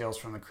watched Tales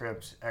from the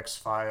Crypt,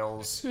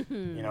 X-Files,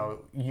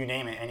 you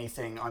name it,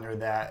 anything under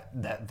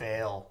that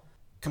veil.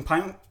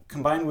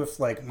 Combined with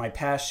like my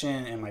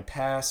passion and my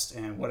past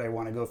and what I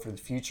want to go for the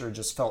future,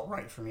 just felt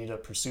right for me to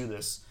pursue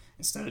this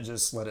instead of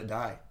just let it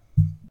die.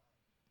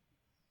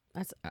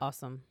 That's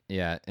awesome.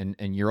 Yeah,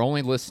 and you're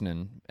only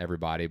listening,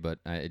 everybody, but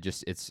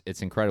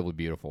it's incredibly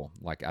beautiful.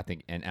 Like I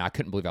think, and I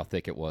couldn't believe how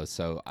thick it was.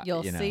 So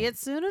you'll see it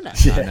soon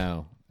enough. I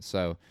know.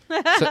 So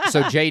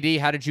JD,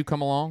 how did you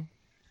come along?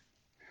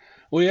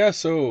 Well, yeah.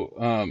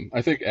 So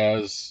I think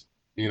as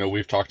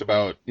we've talked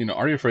about,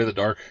 Are You Afraid of the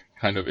Dark?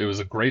 It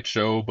was a great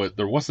show, but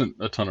there wasn't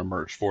a ton of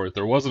merch for it.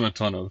 There wasn't a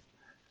ton of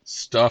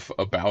stuff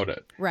about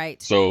it. Right.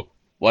 So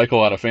like a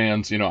lot of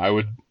fans, I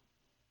would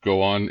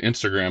go on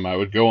Instagram, I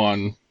would go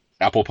on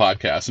Apple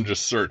Podcasts and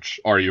just search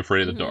Are You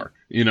Afraid of the Dark?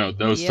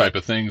 Those type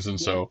of things.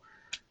 And so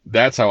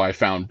that's how I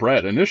found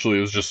Brett. Initially,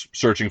 it was just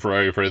searching for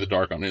Are You Afraid of the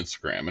Dark on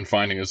Instagram and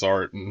finding his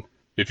art. And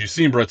if you've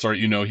seen Brett's art,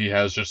 he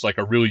has just like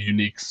a really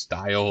unique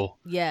style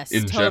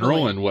in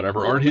general and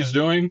whatever art he's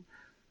doing.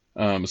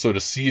 So to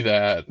see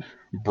that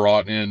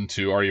brought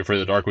into Are You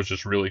Afraid of the Dark was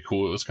just really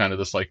cool. It was kind of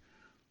this like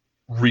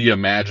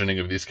reimagining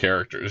of these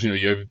characters.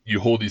 You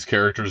hold these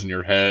characters in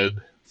your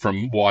head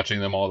from watching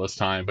them all this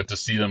time, but to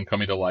see them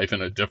coming to life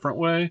in a different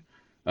way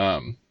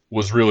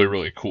was really,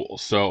 really cool.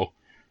 So,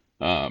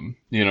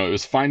 it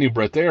was finding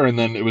Brett there, and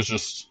then it was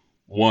just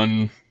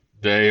one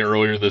day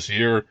earlier this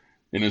year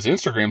in his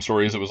Instagram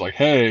stories, it was like,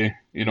 hey,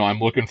 I'm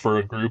looking for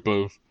a group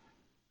of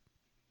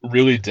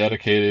really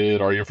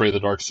dedicated Are You Afraid of the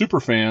Dark super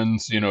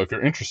fans. If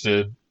you're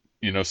interested,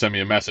 send me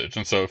a message.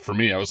 And so for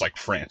me, I was like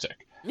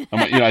frantic.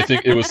 I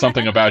think it was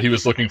something about he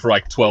was looking for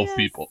like 12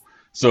 people.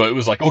 So it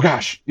was like, oh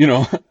gosh,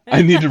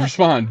 I need to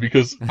respond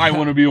because I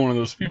want to be one of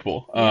those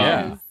people.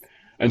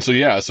 And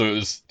so, so it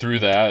was through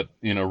that,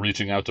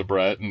 reaching out to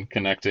Brett and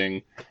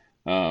connecting,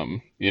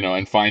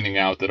 and finding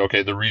out that,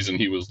 okay, the reason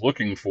he was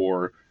looking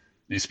for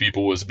these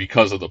people was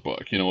because of the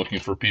book,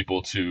 looking for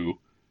people to,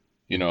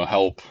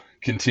 help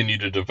continue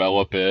to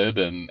develop it.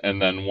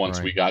 And then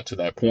once we got to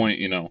that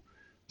point,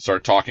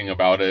 start talking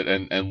about it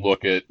and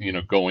look at,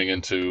 going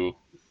into,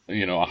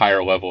 a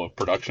higher level of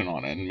production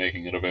on it and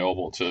making it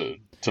available to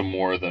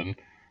more than,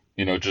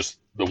 just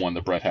the one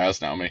that Brett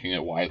has now, making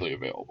it widely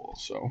available.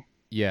 So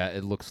Yeah,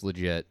 it looks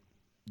legit.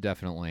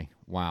 Definitely.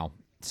 Wow.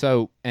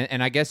 So,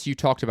 and I guess you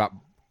talked about,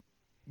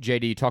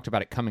 JD, you talked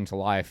about it coming to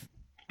life.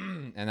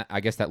 And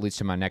I guess that leads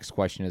to my next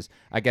question is,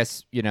 I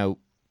guess,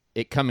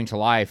 it coming to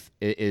life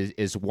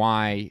is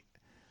why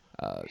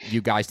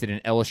you guys did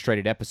an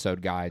illustrated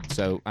episode guide.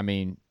 So, I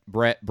mean,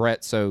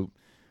 Brett, so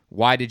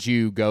why did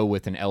you go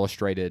with an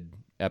illustrated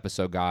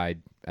episode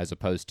guide as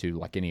opposed to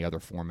like any other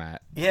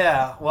format?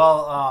 Yeah,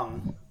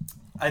 well,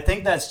 I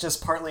think that's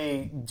just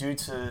partly due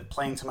to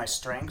playing to my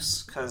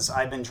strengths, because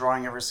I've been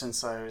drawing ever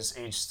since I was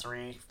age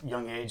 3,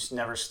 young age,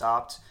 never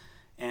stopped.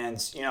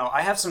 And,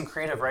 I have some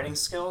creative writing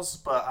skills,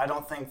 but I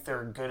don't think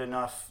they're good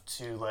enough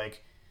to,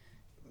 like,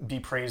 be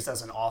praised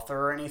as an author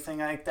or anything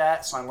like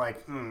that. So I'm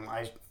like,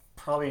 I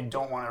probably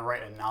don't want to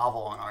write a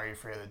novel on Are You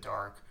Afraid of the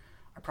Dark?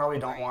 I probably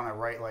don't want to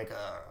write, like,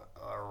 a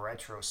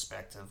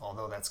retrospective,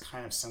 although that's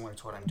kind of similar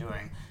to what I'm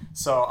doing.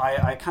 So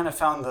I kind of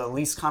found the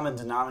least common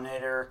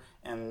denominator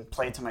and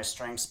played to my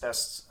strengths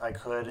best I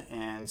could.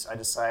 And I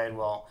decided,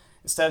 well,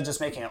 instead of just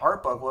making an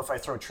art book, what if I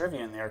throw trivia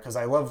in there? Because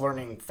I love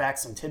learning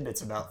facts and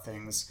tidbits about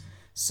things.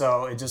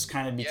 So it just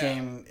kind of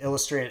became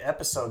illustrated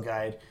episode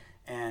guide.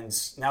 And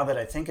now that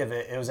I think of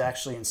it, it was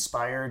actually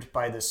inspired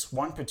by this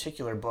one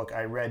particular book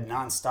I read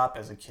nonstop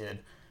as a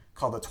kid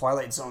called The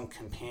Twilight Zone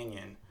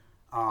Companion.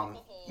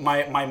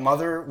 My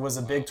mother was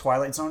a big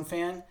Twilight Zone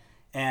fan,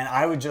 and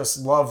I would just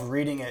love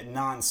reading it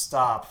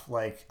nonstop.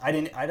 Like I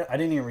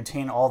didn't even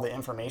retain all the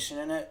information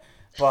in it,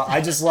 but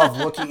I just love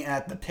looking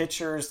at the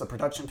pictures, the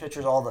production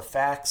pictures, all the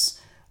facts,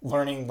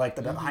 learning like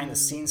the behind the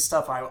scenes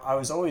stuff. I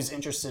was always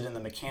interested in the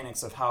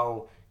mechanics of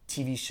how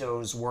TV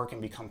shows work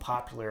and become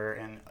popular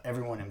and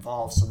everyone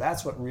involved. So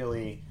that's what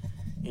really,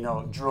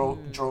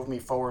 drove me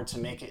forward to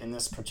make it in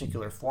this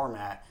particular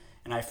format.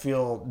 And I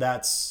feel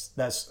that's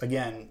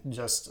again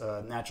just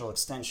a natural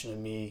extension of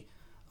me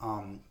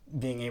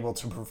being able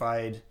to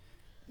provide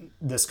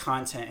this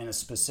content in a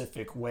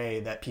specific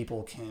way that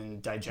people can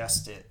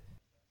digest it.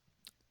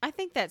 I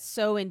think that's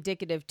so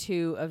indicative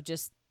too of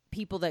just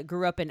people that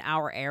grew up in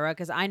our era.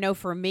 Because I know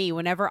for me,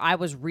 whenever I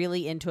was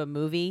really into a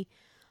movie,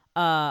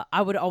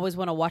 I would always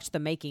want to watch the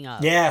making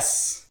of.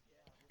 Yes.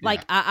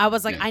 Like I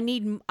was like,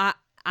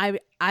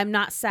 I'm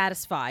not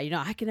satisfied.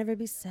 I can never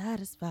be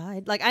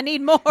satisfied. Like I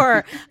need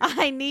more.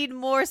 I need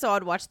more. So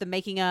I'd watch the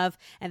making of,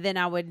 and then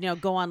I would,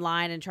 go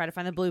online and try to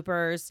find the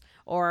bloopers.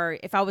 Or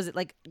if I was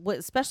like,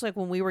 especially like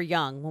when we were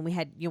young, when we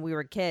had, we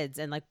were kids,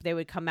 and like they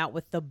would come out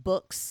with the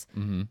books,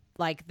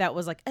 like that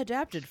was like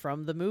adapted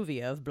from the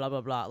movie of blah blah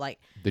blah, like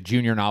The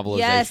junior novelization.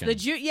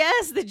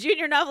 Yes, the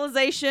junior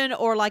novelization,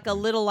 or like a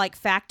little like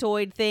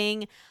factoid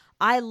thing.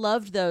 I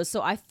loved those.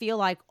 So I feel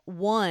like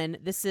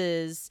this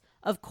is,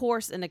 of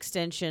course, an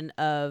extension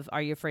of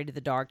Are You Afraid of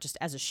the Dark, just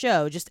as a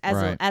show, just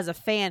as a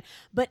fan.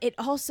 But it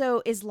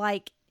also is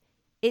like,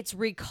 it's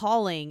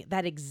recalling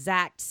that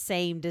exact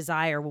same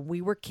desire when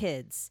we were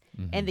kids.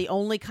 And the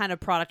only kind of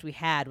product we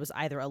had was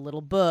either a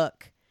little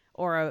book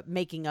or a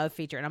making of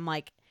feature. And I'm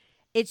like,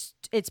 it's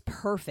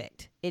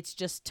perfect. It's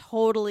just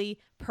totally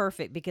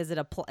perfect because it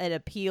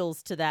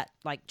appeals to that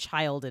like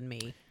child in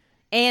me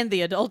and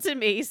the adult in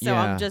me. So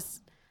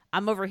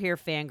I'm over here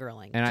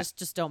fangirling. And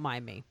just don't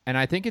mind me. And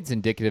I think it's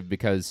indicative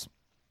because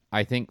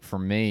I think for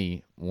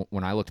me,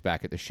 when I looked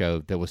back at the show,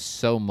 there was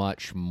so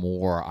much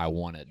more I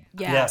wanted.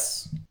 Yeah.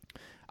 Yes.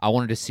 I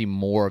wanted to see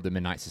more of the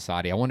Midnight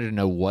Society. I wanted to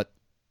know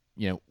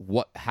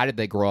how did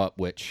they grow up,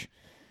 which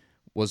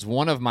was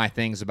one of my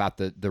things about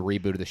the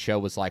reboot of the show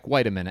was like,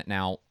 wait a minute,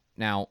 now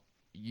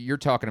you're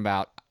talking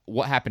about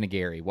what happened to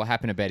Gary, what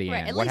happened to Betty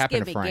Ann, what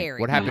happened to Frank,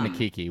 Gary. what happened to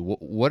Kiki,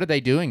 what are they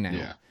doing now?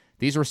 Yeah.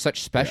 These were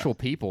such special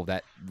people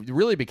that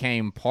really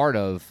became part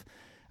of.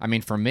 I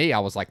mean, for me,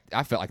 I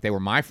felt like they were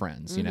my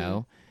friends,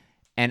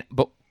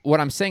 but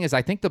what I'm saying is,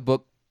 I think the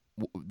book,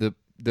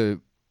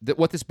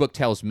 what this book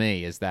tells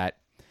me is that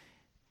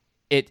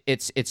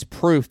it's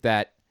proof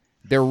that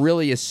there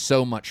really is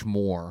so much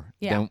more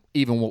than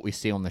even what we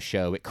see on the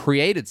show. It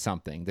created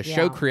something. The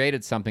show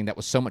created something that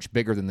was so much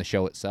bigger than the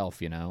show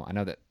itself. I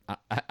know that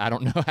I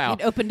don't know how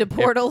it opened a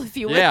portal, if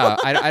you will. Yeah,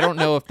 I don't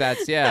know if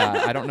that's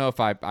I don't know if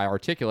I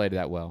articulated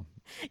that well.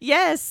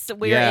 Yes,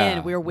 we're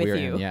in. We're with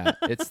you. Yeah,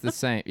 it's the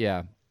same.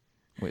 Yeah,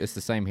 it's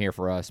the same here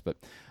for us. But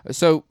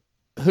so,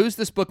 who's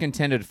this book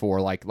intended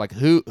for? Like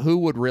who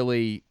would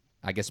really,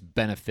 I guess,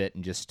 benefit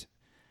and just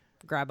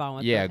grab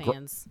on with both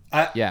hands?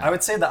 I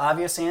would say the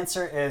obvious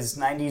answer is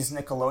 90s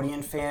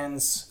Nickelodeon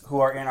fans who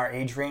are in our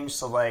age range.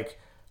 So like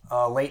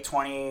late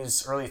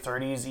 20s, early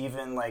 30s,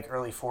 even like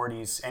early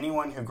 40s.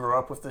 Anyone who grew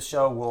up with the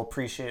show will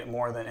appreciate it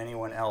more than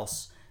anyone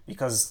else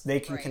because they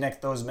can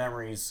connect those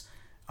memories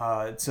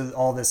to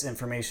all this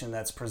information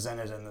that's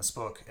presented in this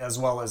book, as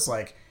well as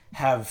like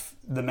have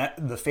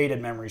the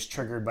faded memories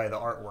triggered by the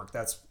artwork.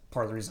 That's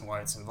part of the reason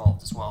why it's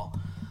involved as well.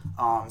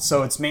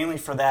 So it's mainly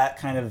for that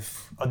kind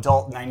of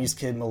adult 90s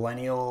kid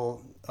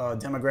millennial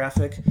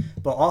demographic,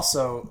 but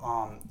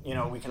also,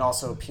 we can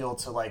also appeal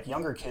to like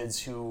younger kids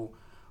who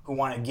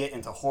want to get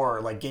into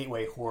horror, like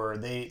gateway horror.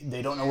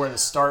 They don't know where to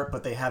start,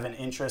 but they have an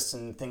interest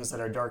in things that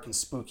are dark and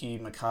spooky,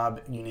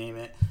 macabre, you name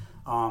it.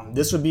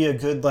 This would be a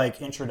good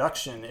like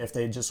introduction if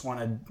they just want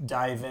to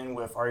dive in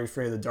with Are You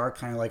Afraid of the Dark,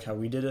 kind of like how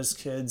we did as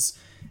kids,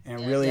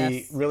 and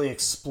really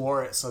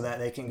explore it so that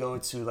they can go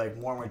to like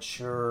more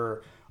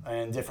mature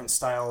and different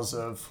styles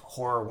of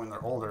horror when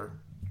they're older.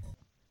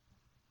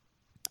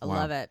 I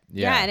love it.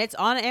 Yeah. And it's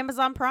on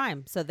Amazon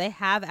Prime, so they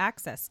have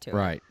access to it.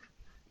 Right.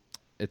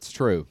 It's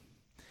true.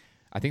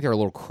 I think they're a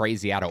little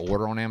crazy out of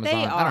order on Amazon.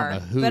 They I are, don't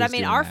know who's but I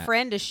mean, doing our that.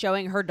 friend is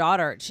showing her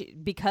daughter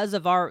because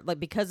of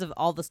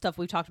all the stuff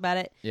we've talked about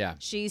it. Yeah.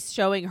 She's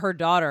showing her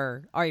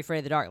daughter Are You Afraid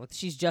of the Dark? Like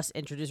she's just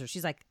introduced her.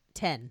 She's like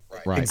 10.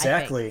 Right.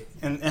 Exactly.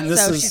 And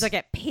this So is she's like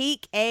at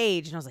peak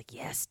age, and I was like,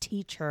 yes,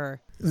 teach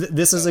her.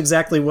 this is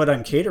exactly what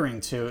I'm catering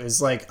to. Is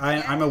like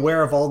I'm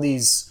aware of all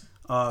these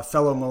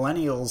fellow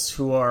millennials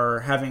who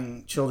are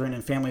having children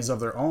and families of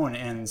their own,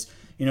 and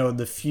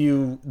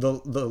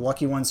the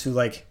lucky ones who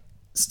like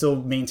still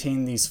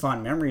maintain these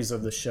fond memories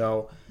of the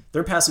show,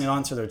 they're passing it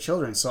on to their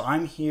children. So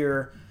I'm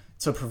here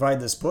to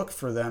provide this book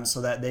for them so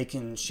that they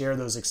can share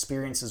those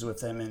experiences with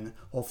them and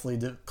hopefully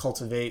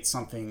cultivate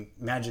something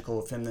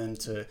magical within them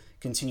to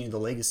continue the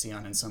legacy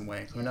on in some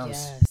way. Who knows?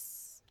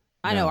 Yes.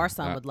 I know No, our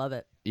son would love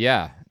it.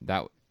 Yeah.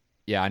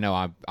 I know.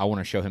 I want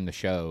to show him the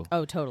show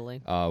Oh,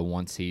 totally.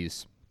 once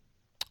he's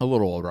a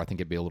little older. I think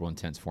it'd be a little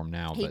intense for him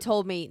now. He but,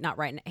 told me not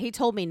right now. He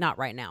told me not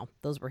right now.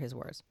 Those were his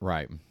words.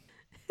 right.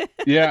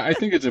 Yeah, I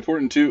think it's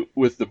important too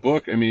with the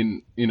book. I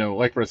mean,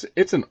 like Brett said,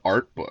 it's an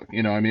art book.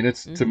 I mean,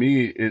 it's to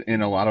me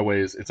in a lot of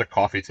ways, it's a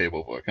coffee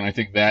table book, and I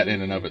think that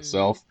in and of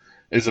itself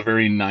is a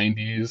very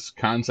 '90s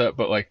concept.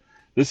 But like,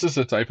 this is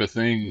the type of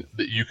thing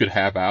that you could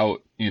have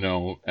out,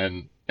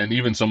 and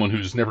even someone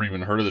who's never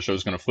even heard of the show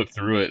is going to flip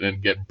through it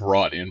and get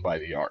brought in by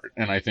the art.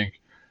 And I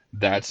think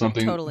that's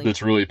something Totally.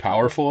 that's really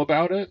powerful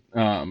about it.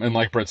 And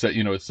like Brett said,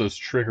 it's those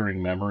triggering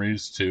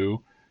memories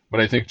too. But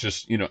I think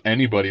just,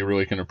 anybody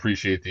really can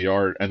appreciate the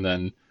art and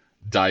then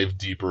dive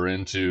deeper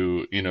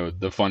into,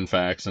 the fun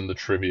facts and the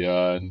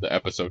trivia and the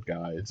episode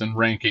guides and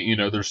ranking.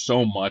 There's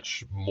so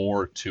much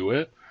more to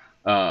it.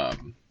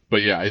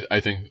 But yeah,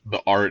 I think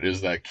the art is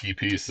that key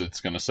piece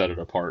that's going to set it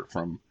apart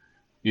from,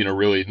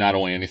 really not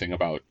only anything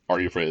about Are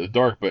You Afraid of the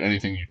Dark, but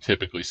anything you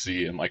typically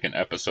see in like an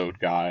episode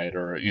guide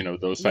or,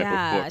 those type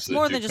of books. It's that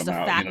more do than just come a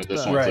out. fact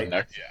This book. one's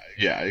Right.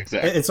 Yeah,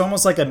 exactly. It's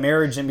almost like a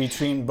marriage in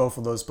between both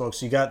of those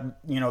books. You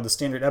got, the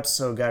standard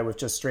episode guide with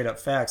just straight up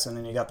facts, and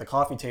then you got the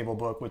coffee table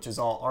book, which is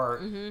all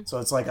art. So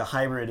it's like a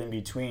hybrid in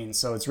between.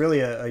 So it's really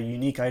a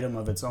unique item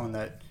of its own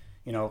that,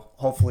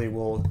 hopefully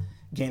will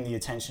gain the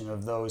attention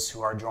of those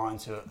who are drawn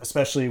to it,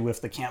 especially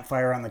with the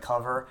campfire on the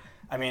cover.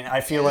 I mean,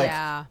 I feel like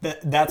Yeah.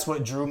 that's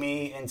what drew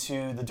me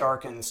into the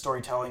dark and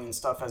storytelling and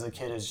stuff as a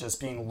kid, is just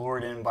being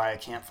lured in by a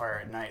campfire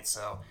at night.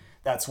 So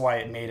that's why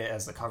it made it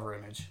as the cover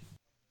image.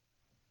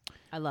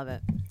 I love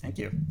it. Thank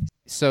you.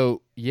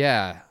 So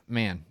yeah,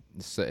 man,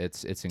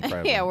 it's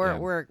incredible. Yeah,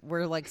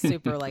 we're like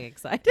super like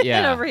excited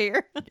Yeah. over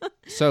here.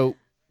 So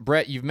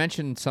Brett, you've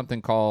mentioned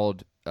something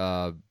called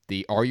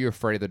the Are You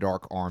Afraid of the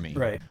Dark Army?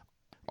 Right.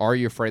 Are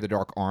You Afraid of the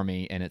Dark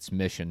Army and its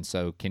mission?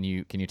 So can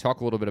you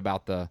talk a little bit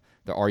about the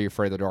Are You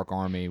Afraid of the Dark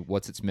Army?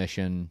 What's its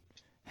mission?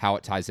 How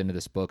it ties into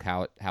this book?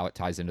 How it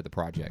ties into the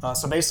project?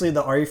 So basically,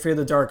 the Are You Afraid of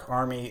the Dark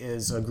Army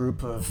is a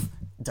group of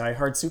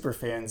diehard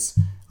superfans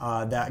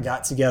that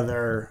got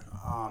together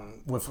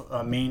with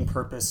a main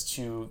purpose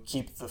to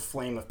keep the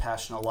flame of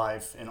passion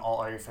alive in all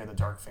Are You Afraid of the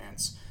Dark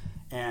fans.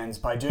 And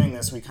by doing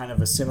this, we kind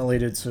of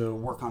assimilated to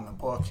work on the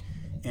book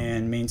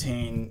and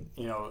maintain,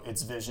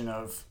 its vision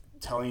of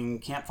telling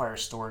campfire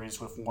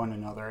stories with one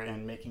another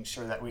and making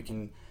sure that we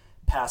can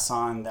pass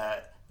on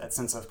that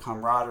sense of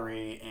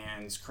camaraderie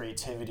and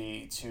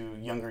creativity to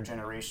younger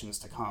generations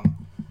to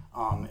come.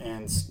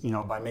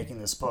 By making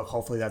this book,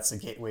 hopefully that's a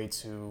gateway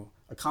to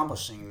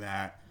accomplishing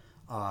that,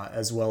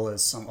 as well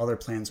as some other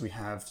plans we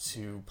have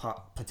to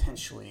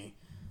potentially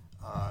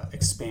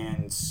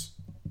expand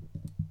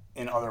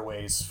in other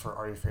ways for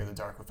Are You Afraid of the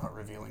Dark without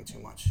revealing too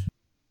much.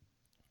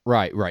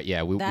 Right.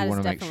 Yeah, we That is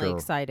want to make definitely sure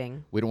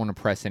exciting. we don't want to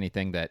press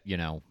anything that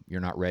you're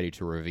not ready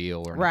to reveal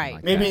or anything Right.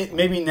 like that.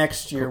 Maybe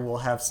next year we'll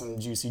have some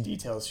juicy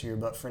details here,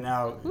 but for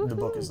now, the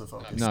book is the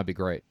focus. No, it'd be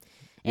great.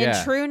 In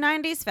Yeah. true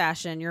 90s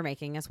fashion, you're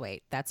making us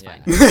wait. That's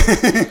fine.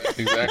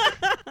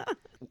 Exactly.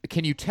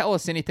 Can you tell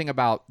us anything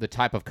about the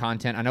type of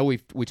content? I know we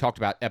talked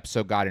about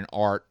episode guide and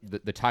art,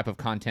 the type of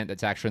content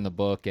that's actually in the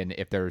book, and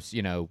if there's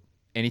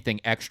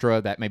anything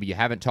extra that maybe you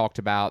haven't talked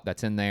about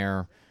that's in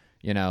there,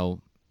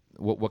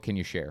 what can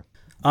you share?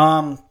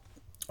 Well,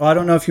 I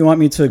don't know if you want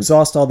me to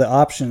exhaust all the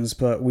options,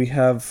 but we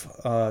have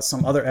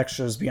some other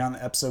extras beyond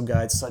the episode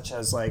guides, such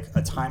as like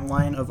a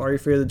timeline of Are You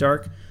Afraid of the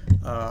Dark,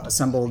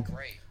 assembled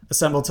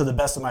to the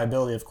best of my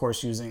ability, of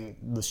course, using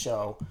the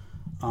show.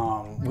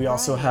 We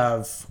also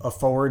have a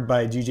foreword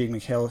by DJ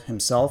McHale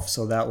himself,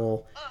 so that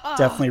will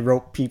definitely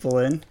rope people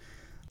in.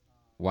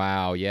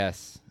 Wow,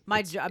 yes.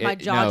 my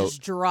jaw no,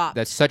 just dropped.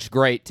 That's such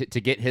great to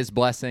get his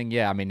blessing.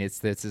 Yeah, I mean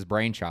it's his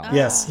brainchild.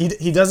 Yes,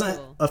 he doesn't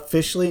Cool.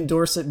 officially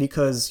endorse it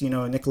because,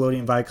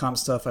 Nickelodeon Viacom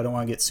stuff. I don't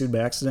want to get sued by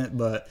accident,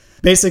 but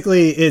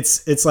basically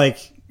it's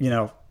like,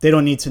 they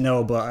don't need to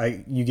know,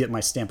 but you get my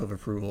stamp of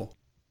approval.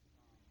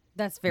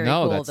 That's very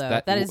cool,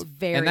 though. That is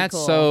very cool. And that's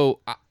so,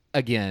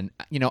 again,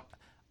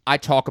 I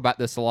talk about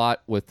this a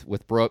lot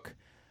with Brooke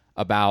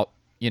about,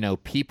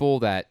 people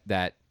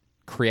that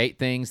create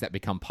things that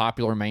become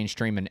popular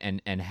mainstream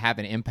and have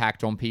an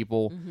impact on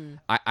people. Mm-hmm.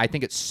 I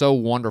think it's so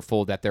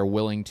wonderful that they're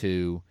willing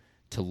to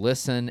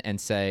listen and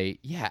say,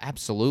 yeah,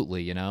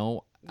 absolutely. Yeah.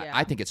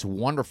 I think it's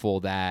wonderful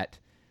that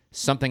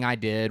something I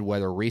did,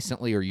 whether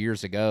recently or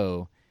years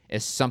ago,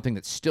 is something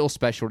that's still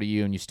special to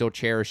you and you still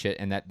cherish it,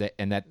 and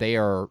that they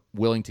are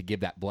willing to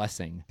give that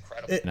blessing.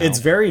 It's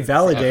very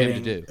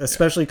validating, do.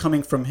 especially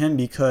coming from him,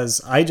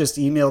 because I just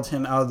emailed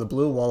him out of the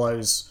blue while I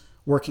was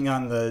working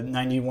on the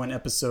 91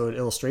 episode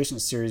illustration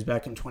series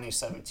back in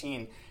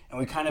 2017, and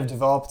we kind of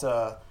developed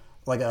I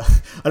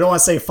don't want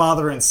to say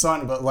father and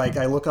son, but like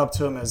I look up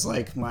to him as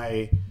like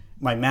my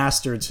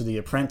master to the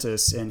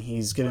apprentice, and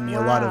he's given me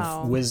a lot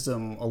Wow. of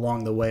wisdom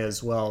along the way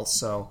as well.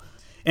 So,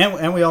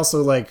 and we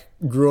also like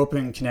grew up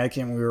in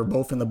Connecticut, and we were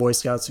both in the Boy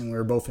Scouts, and we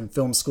were both in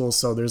film school,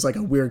 so there's like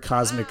a weird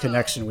cosmic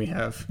connection we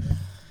have.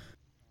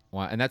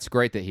 Well, and that's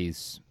great that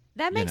he's.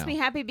 That makes me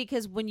happy,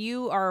 because when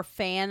you are a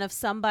fan of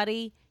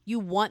somebody, you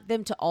want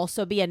them to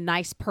also be a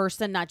nice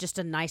person, not just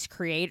a nice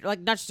creator, like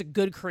not just a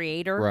good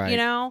creator,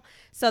 Right.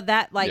 So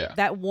that Yeah.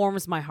 that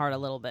warms my heart a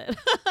little bit.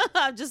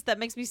 That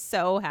makes me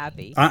so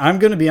happy. I'm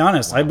going to be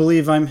honest. I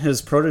believe I'm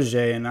his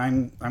protege, and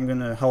I'm going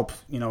to help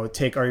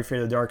take Are You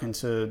Afraid of the Dark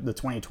into the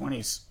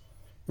 2020s,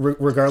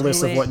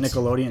 regardless Do of what it.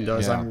 Nickelodeon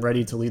does. Yeah. I'm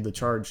ready to lead the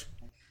charge.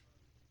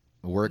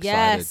 We're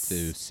excited Yes,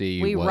 to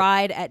see we what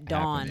ride at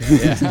dawn.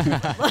 happens.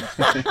 Yeah.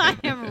 I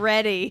am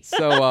ready.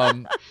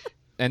 So,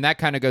 and that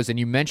kind of goes, and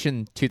you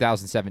mentioned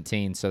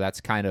 2017, so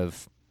that's kind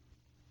of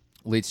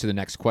leads to the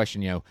next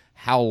question.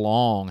 How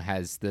long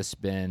has this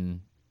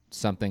been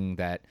something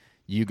that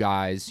you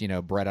guys,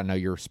 Brett, I know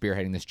you're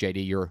spearheading this.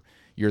 JD,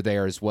 you're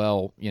there as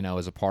well,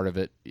 as a part of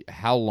it.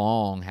 How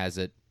long has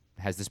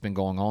this been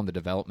going on, the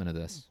development of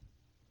this?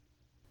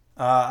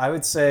 I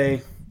would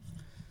say,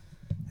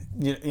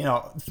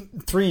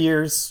 3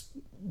 years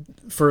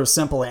for a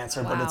simple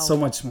answer, but Wow. it's so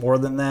much more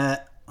than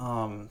that.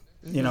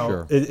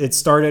 Sure. It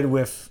started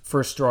with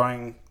first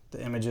drawing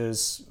the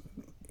images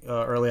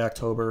early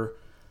October,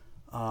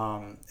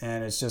 and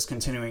it's just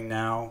continuing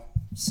now.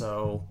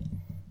 So,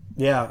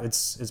 yeah,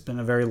 it's been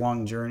a very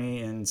long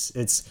journey, and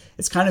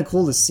it's kind of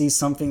cool to see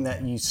something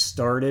that you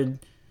started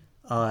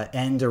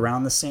end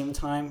around the same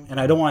time. And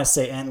I don't want to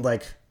say end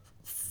like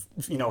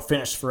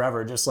finished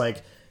forever. Just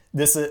like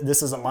this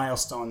is a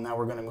milestone. Now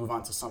we're going to move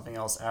on to something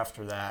else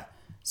after that.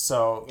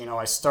 So,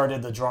 I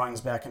started the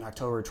drawings back in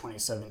October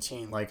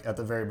 2017, like at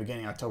the very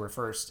beginning, October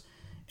 1st.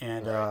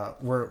 And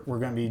we're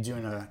going to be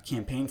doing a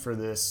campaign for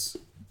this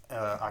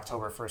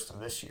October 1st of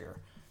this year.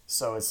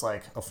 So it's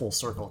like a full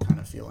circle kind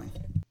of feeling.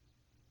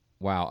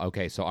 Wow.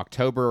 Okay. So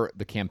October,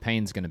 the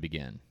campaign's going to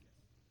begin.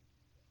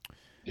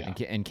 Yeah.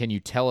 And can you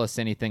tell us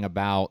anything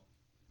about,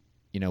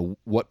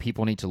 what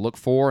people need to look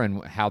for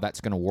and how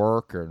that's going to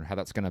work, or how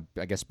that's going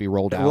to, I guess, be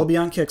rolled out? It will be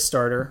on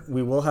Kickstarter.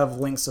 We will have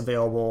links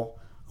available.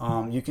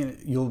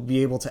 You'll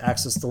be able to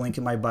access the link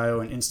in my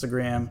bio and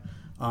Instagram.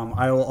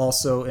 I will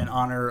also, in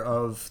honor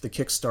of the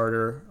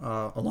Kickstarter,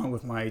 along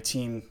with my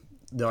team,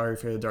 the Are You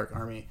Afraid of the Dark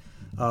Army,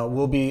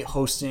 we'll be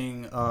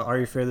hosting Are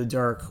You Afraid of the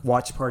Dark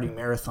Watch Party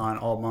Marathon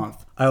all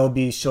month. I will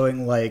be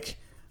showing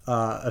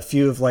a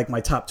few of my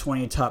top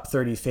 20, top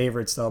 30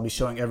 favorites that I'll be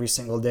showing every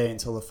single day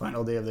until the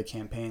final day of the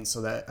campaign,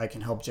 so that I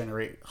can help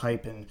generate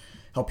hype and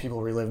help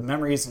people relive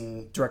memories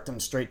and direct them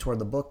straight toward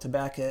the book to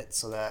back it,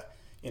 so that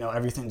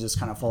everything just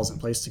kind of falls in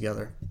place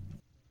together.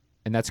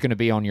 And that's going to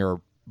be on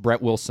your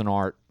Brett Wilson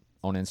Art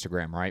on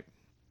Instagram, right?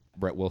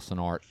 Brett Wilson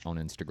Art on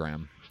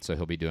Instagram. So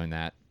he'll be doing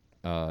that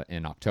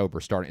in October.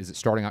 Is it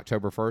starting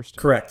October 1st?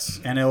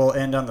 Correct. And it will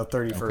end on the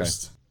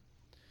 31st.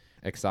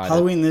 Excited.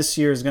 Halloween this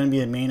year is going to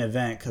be a main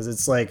event because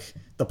it's like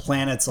the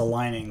planets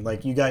aligning.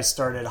 Like you guys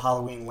started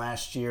Halloween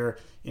last year.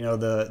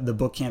 The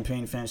book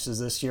campaign finishes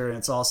this year, and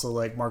it's also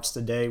marks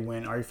the day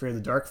when Are You Afraid of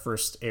the Dark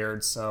first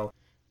aired. So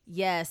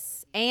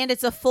Yes, and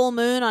it's a full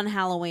moon on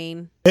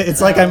Halloween.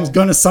 it's like I'm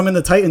going to summon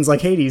the Titans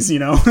like Hades,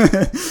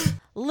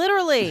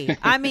 Literally,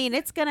 I mean,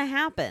 it's gonna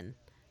happen.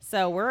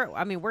 So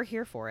we're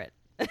here for it.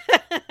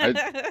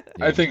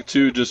 I think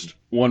too, just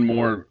one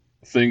more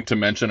thing to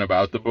mention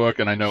about the book,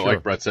 and I know, Sure.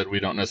 like Brett said, we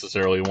don't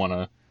necessarily want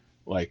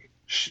to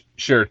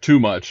share too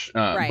much,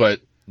 Right.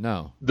 but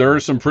No. there are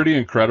some pretty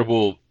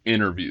incredible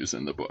interviews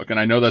in the book, and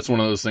I know that's one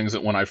of those things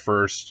that when I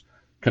first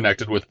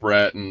connected with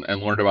Brett and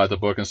learned about the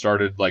book and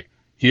started,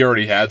 he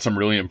already had some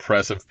really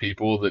impressive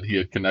people that he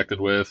had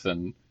connected with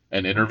and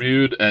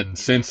interviewed, and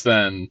since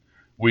then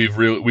we've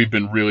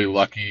been really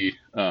lucky,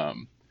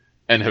 and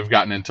have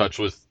gotten in touch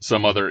with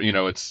some other,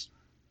 it's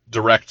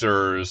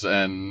directors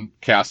and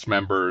cast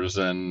members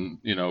and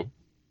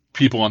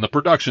people on the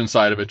production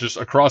side of it, just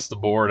across the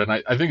board. And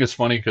I think it's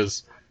funny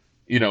because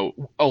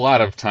a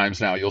lot of times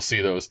now you'll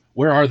see those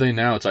 "where are they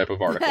now" type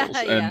of articles.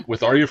 Yeah. And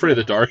with Are You Afraid of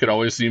the Dark, it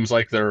always seems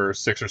like there are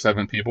 6 or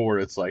 7 people where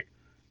it's like,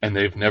 and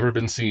they've never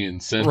been seen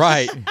since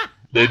Right.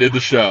 they did the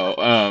show.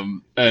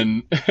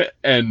 And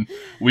and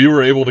we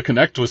were able to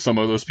connect with some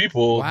of those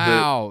people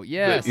Wow.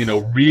 Yes.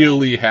 that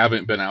really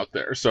haven't been out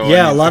there. So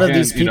Yeah, I mean, a lot of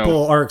again, these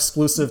people are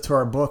exclusive to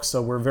our book,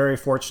 so we're very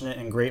fortunate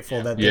and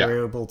grateful that they Yeah.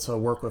 were able to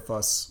work with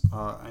us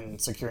in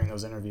securing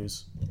those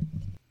interviews.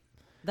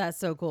 That's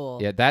so cool.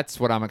 Yeah, that's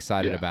what I'm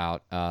excited Yeah.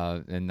 about,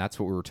 and that's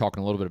what we were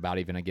talking a little bit about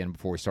even again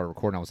before we started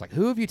recording. I was like,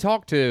 "Who have you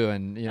talked to?"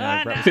 And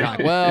I Brett was know. kind of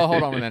like, "Well,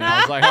 hold on a minute." I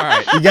was like, "All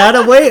right, You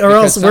gotta wait, or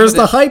Because else some where's of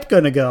the this- hype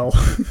gonna go?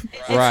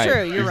 It's Right.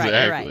 true. You're right. You're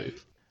exactly. right.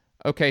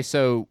 okay."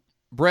 So,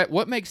 Brett,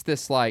 what makes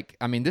this like?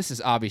 I mean, this is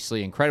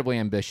obviously incredibly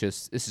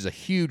ambitious. This is a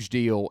huge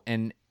deal,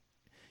 and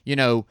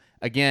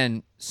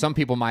again, some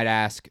people might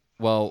ask,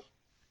 "Well,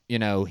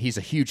 he's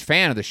a huge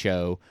fan of the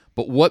show."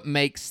 But what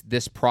makes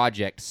this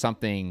project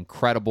something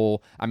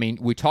credible? I mean,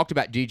 we talked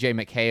about DJ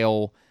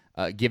McHale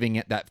giving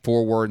it that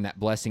foreword and that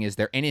blessing. Is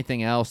there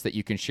anything else that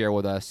you can share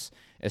with us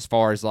as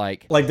far as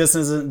like This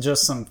isn't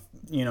just some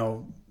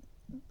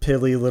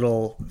piddly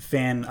little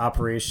fan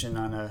operation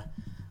on a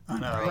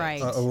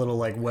Right. a little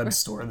web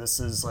store. This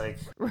is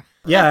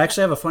yeah, I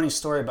actually have a funny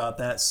story about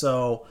that.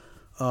 So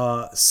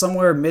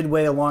somewhere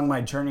midway along my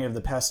journey of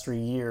the past 3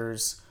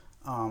 years,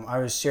 I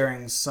was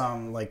sharing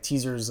some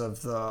teasers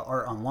of the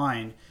art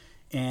online,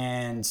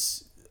 and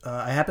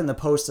I happened to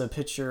post a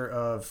picture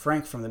of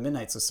Frank from the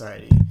Midnight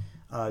Society,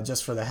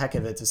 just for the heck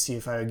of it, to see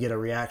if I would get a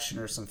reaction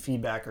or some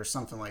feedback or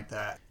something like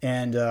that.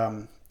 And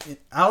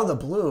out of the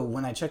blue,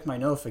 when I checked my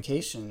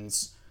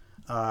notifications,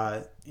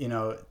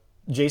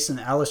 Jason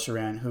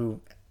Alisharan,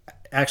 who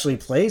actually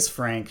plays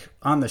Frank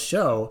on the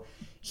show,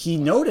 he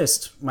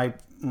noticed my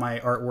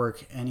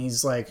artwork, and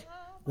he's like,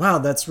 "Wow,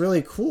 that's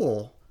really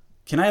cool.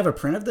 Can I have a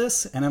print of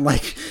this?" And I'm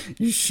like,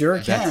 "You sure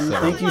can. so-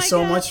 Thank Oh you my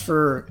so God. much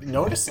for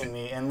noticing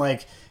me." And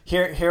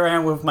here I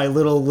am with my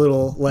little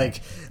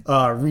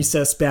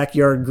recessed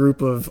backyard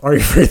group of Are You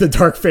Afraid of the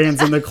Dark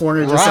fans in the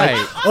corner, just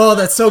Right. "Oh,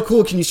 that's so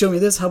cool. Can you show me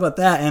this? How about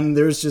that?" And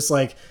there's just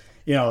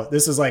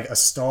this is like a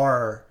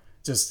star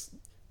just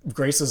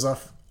graces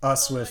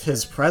us with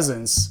his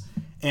presence.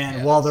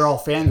 And while they're all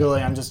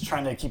fangirling, I'm just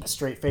trying to keep a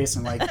straight face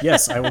and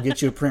 "Yes, I will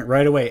get you a print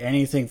right away.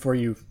 Anything for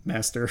you,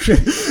 master."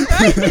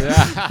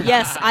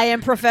 Yes, I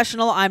am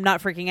professional. I'm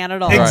not freaking out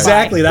at all.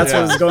 Exactly. That's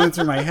Yeah. what was going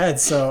through my head.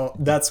 So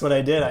that's what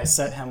I did. I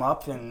set him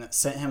up and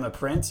sent him a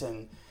print.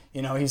 And,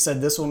 he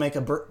said, "This will make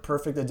a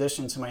perfect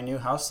addition to my new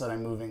house that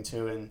I'm moving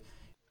to." And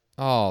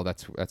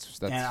that's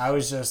and I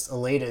was just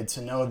elated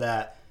to know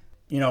that,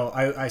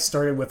 I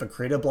started with a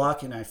creative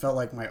block, and I felt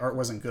like my art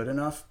wasn't good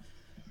enough.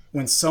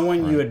 When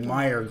someone you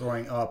admire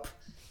growing up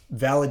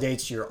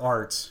validates your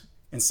art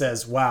and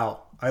says,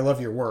 "Wow, I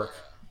love your work,"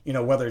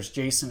 whether it's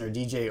Jason or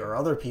DJ or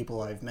other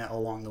people I've met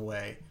along the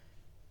way,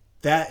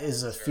 that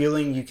is a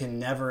feeling you can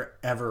never,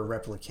 ever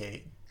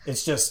replicate.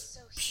 It's just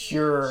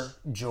pure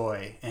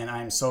joy. And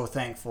I'm so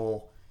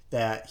thankful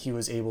that he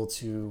was able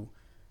to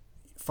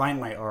find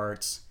my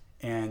art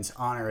and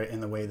honor it in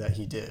the way that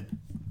he did.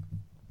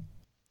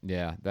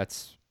 yeah,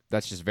 that's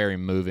just very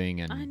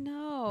moving, and I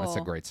know. that's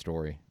a great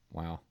story.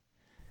 Wow.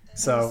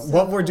 So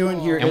what we're doing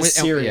here And is we-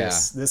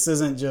 serious. This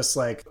isn't just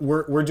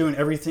we're doing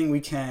everything we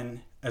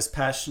can as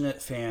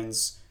passionate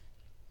fans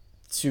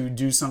to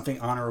do something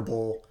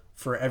honorable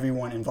for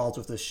everyone involved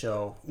with this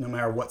show, no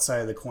matter what side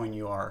of the coin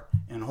you are.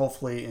 And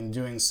hopefully in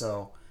doing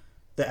so,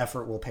 the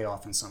effort will pay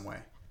off in some way.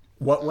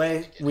 What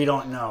way? We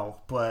don't know,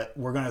 but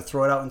we're going to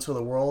throw it out into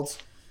the world,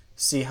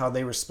 see how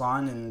they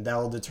respond, and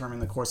that'll determine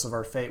the course of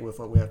our fate with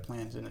what we have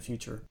planned in the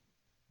future.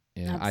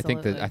 Yeah,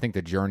 Absolutely. I think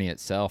the journey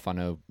itself. I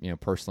know,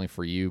 personally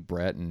for you,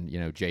 Brett, and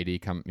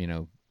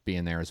JD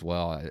being there as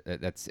well.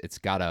 It's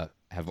gotta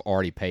have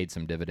already paid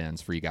some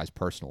dividends for you guys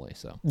personally.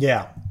 So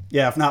Yeah.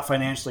 If not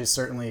financially,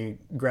 certainly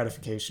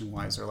gratification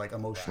wise or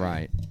emotionally.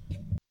 right,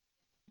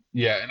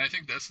 Yeah, and I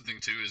think that's the thing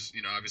too is,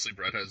 obviously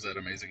Brett has that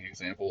amazing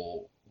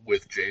example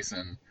with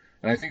Jason.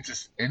 And I think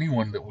just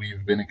anyone that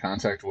we've been in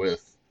contact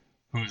with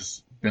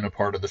who's been a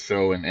part of the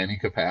show in any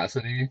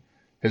capacity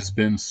has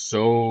been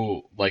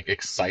so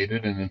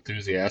excited and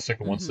enthusiastic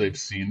once they've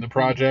seen the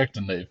project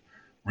and they've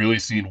really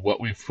seen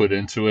what we've put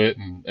into it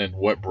and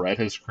what Brett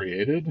has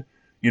created.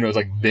 It's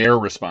their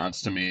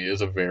response to me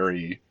is a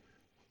very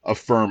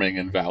affirming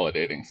and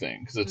validating thing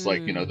because it's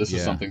this is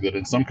Yeah. something that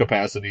in some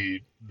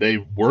capacity they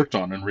worked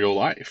on in real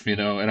life, and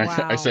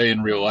Wow. I say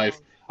in real life,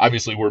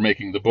 obviously we're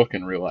making the book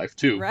in real life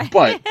too, Right.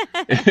 but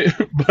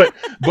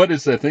but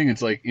it's that thing,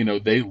 it's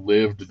they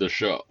lived the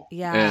show.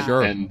 Yeah. and,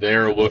 Sure. and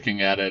they're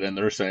looking at it and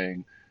they're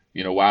saying,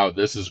 wow,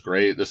 this is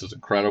great, this is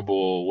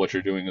incredible, what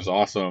you're doing is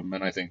awesome.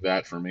 And I think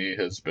that for me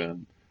has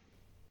been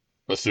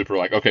a super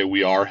okay,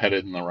 we are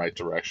headed in the right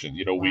direction.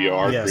 We Wow.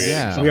 are Yes. creating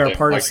Yeah. something. We are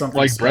part of something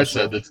like Brett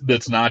special. said,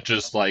 that's not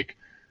just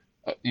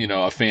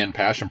a fan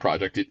passion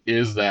project. It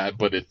is that,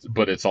 but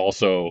it's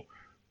also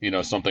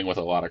something with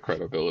a lot of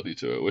credibility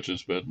to it, which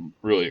has been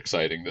really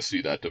exciting to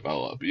see that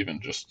develop,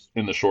 even just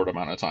in the short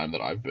amount of time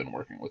that I've been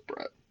working with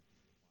Brett.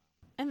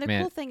 And the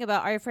Man. cool thing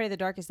about Are You Afraid of the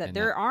Dark is that And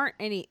there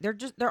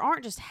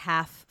aren't just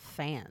half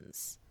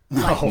fans.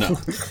 No.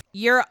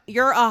 You're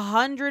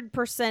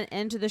 100%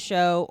 into the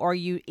show, or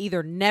you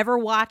either never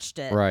watched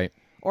it, Right.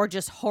 or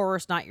just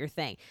horror's not your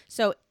thing.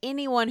 So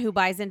anyone who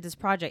buys into this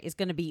project is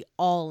going to be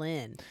all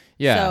in.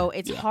 Yeah. So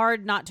it's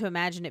hard not to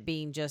imagine it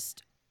being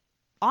just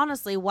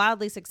honestly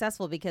wildly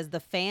successful, because the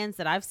fans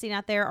that I've seen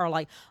out there are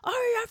like, "Are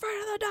you afraid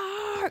of the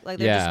dark?" Like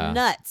they're just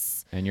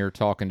nuts. And you're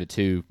talking to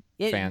two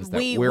fans that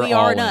we we're are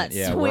all in. nuts.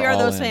 Yeah, We we're are all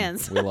those in.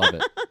 fans. We love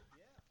it.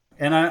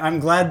 And I'm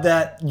glad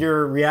that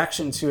your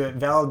reaction to it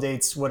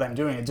validates what I'm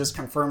doing. It just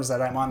confirms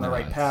that I'm on the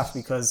right path,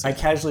 because I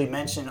casually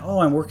mention,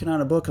 oh, I'm working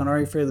on a book on Are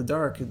You Afraid of the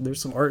Dark? There's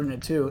some art in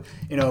it too.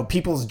 You know,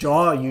 people's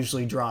jaw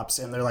usually drops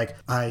and they're like,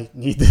 I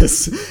need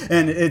this.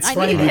 And it's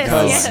funny need this,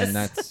 because yes. And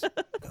that's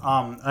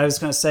I was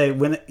going to say,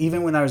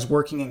 even when I was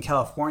working in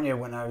California,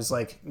 when I was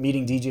like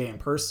meeting DJ in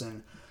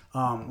person,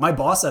 my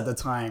boss at the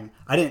time,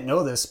 I didn't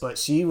know this, but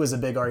she was a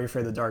big Are You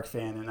Afraid of the Dark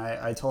fan, and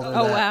I told her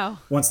that wow.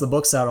 once the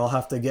book's out, I'll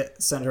have to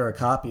send her a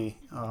copy.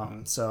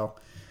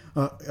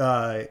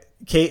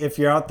 Kate, if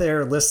you're out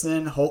there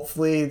listening,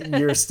 hopefully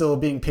you're still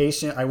being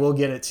patient. I will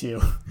get it to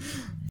you.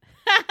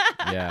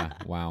 yeah.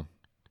 Wow.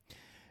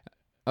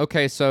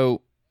 Okay,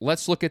 so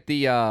let's look at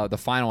the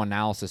final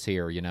analysis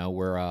here. You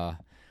know,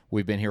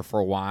 we've been here for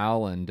a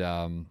while,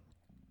 and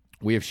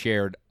we have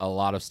shared a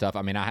lot of stuff.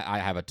 I mean, I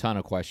have a ton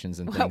of questions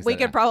and things. We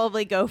could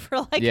probably go for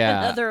like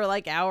another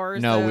like hour or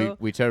No, so.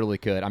 we totally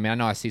could. I mean, I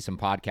know I see some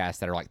podcasts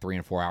that are like 3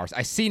 and 4 hours.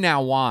 I see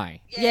now why.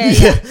 Yeah.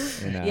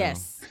 You know?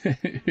 Yes.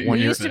 When We you're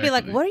used to be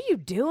like, what are you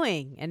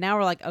doing? And now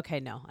we're like,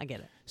 okay, no, I get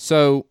it.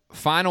 So,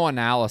 final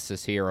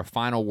analysis here, a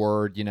final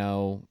word. You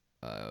know,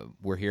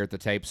 we're here at the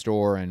tape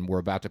store and we're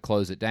about to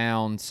close it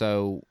down.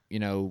 So, you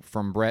know,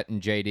 from Brett and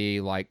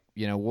JD, like,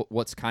 you know,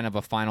 what's kind of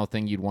a final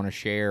thing you'd want to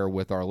share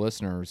with our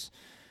listeners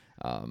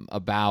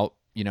about,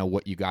 you know,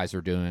 what you guys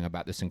are doing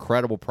about this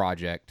incredible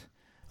project?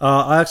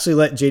 I'll actually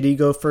let JD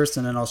go first,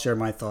 and then I'll share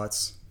my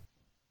thoughts.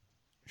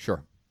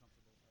 Sure.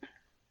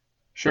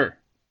 Sure.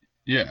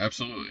 Yeah,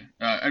 absolutely.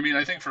 I mean,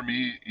 I think for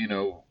me, you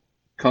know,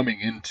 coming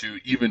into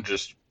even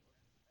just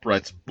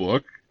Brett's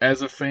book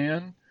as a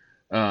fan,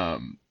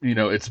 you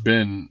know, it's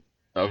been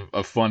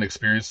a fun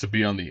experience to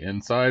be on the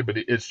inside, but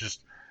it's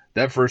just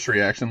that first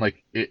reaction,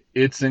 like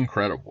it's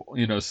incredible,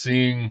 you know,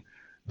 seeing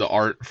the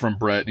art from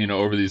Brett, you know,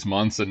 over these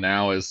months, and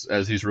now as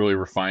he's really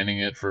refining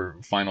it for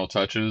final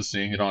touches,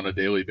 seeing it on a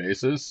daily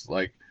basis,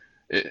 like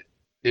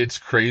it's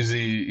crazy,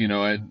 you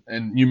know,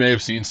 and you may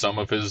have seen some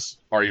of his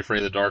Are You Afraid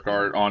of the Dark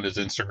art on his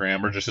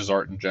Instagram, or just his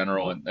art in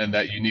general, and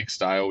that unique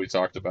style we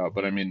talked about.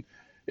 But I mean,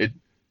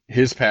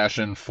 his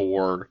passion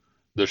for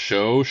the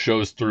show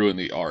shows through in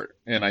the art.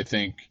 And I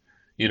think,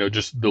 you know,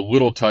 just the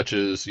little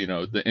touches, you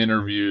know, the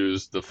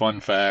interviews, the fun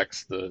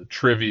facts, the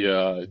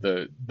trivia,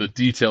 the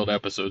detailed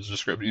episodes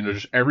description, you know,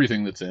 just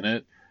everything that's in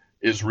it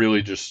is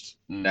really just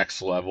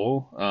next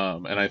level.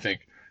 And I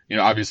think, you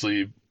know,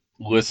 obviously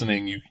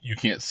listening, you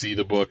can't see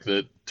the book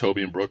that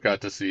Toby and Brooke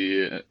got to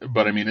see,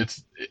 but I mean,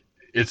 it's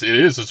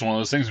one of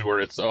those things where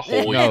it's a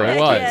holy No, crap it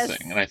type was. of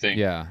thing. And I think,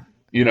 Yeah.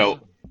 you know,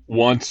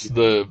 once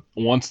the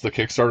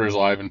Kickstarter is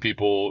live and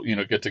people, you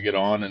know, get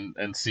on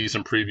and see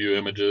some preview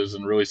images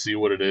and really see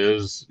what it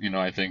is, you know,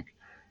 I think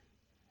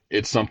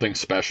it's something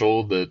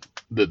special that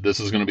this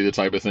is going to be the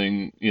type of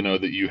thing, you know,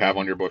 that you have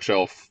on your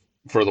bookshelf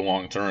for the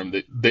long term,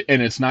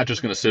 and it's not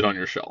just going to sit on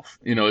your shelf.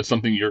 You know, it's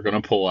something you're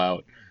going to pull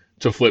out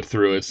to flip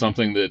through. It's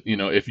something that, you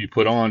know, if you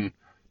put on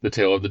The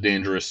Tale of the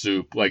Dangerous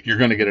Soup, like, you're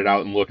going to get it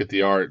out and look at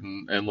the art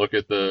and look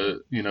at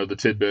the, you know, the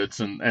tidbits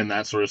and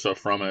that sort of stuff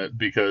from it,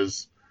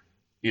 because,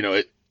 you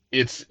know,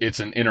 it's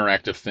an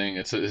interactive thing.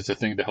 It's a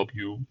thing to help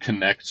you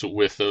connect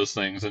with those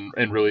things,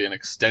 and really an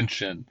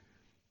extension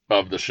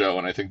of the show.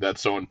 And I think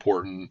that's so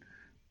important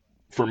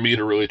for me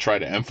to really try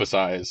to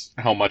emphasize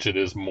how much it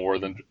is more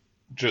than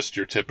just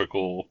your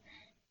typical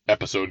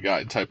episode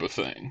guide type of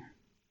thing.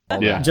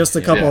 Yeah. Just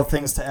a couple Yeah. of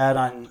things to add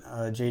on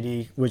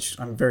JD, which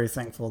I'm very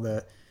thankful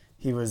that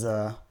he was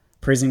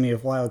praising me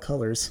of Wild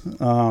Colors.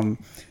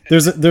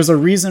 There's a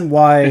reason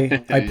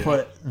why I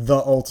put the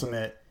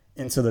ultimate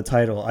into the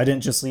title. I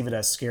didn't just leave it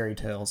as Scary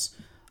Tales.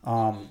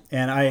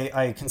 And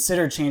I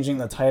considered changing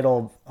the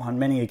title on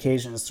many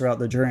occasions throughout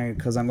the journey,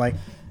 because I'm like,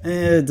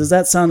 does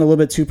that sound a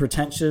little bit too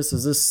pretentious?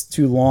 Is this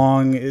too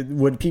long?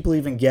 Would people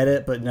even get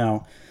it? But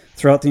no.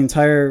 Throughout the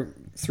entire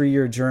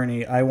 3-year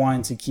journey, I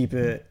wanted to keep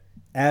it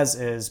as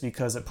is,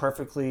 because it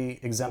perfectly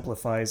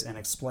exemplifies and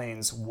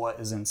explains what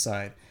is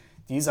inside.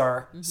 These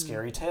are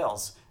Scary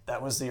Tales.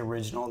 That was the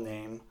original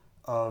name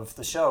of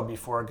the show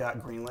before it got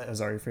greenlit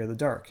as Are You Afraid of the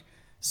Dark?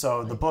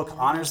 So the book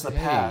honors the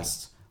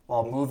past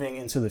while moving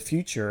into the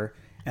future,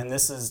 and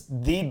this is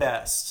the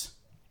best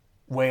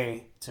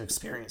way to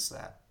experience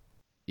that.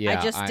 Yeah.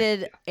 I just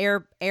did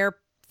air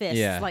fists,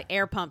 Yeah. like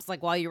air pumps,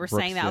 like while you were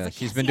Brooks, saying that. I was yeah, like,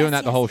 she's yes, been yes, doing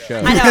that the yes. whole show.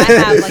 I know I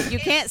have. Like, you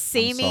can't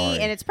see I'm me, sorry.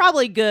 and it's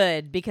probably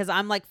good because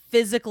I'm like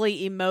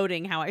physically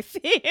emoting how I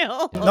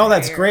feel. No,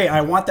 that's great.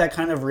 I want that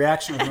kind of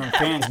reaction from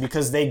fans,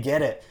 because they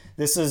get it.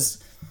 This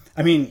is,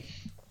 I mean,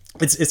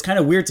 it's kind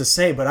of weird to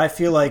say, but I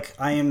feel like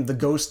I am the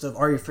ghost of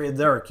Are You Afraid of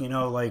the Dark? You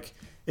know, like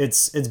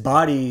its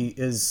body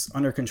is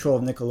under control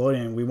of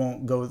Nickelodeon. We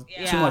won't go too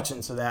Yeah. much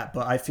into that,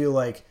 but I feel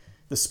like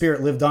the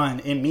spirit lived on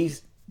in me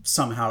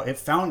somehow. It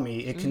found me.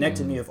 It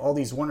connected me with all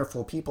these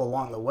wonderful people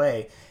along the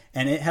way.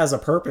 And it has a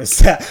purpose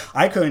that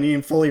I couldn't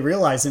even fully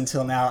realize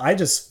until now. I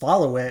just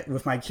follow it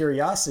with my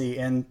curiosity,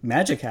 and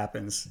magic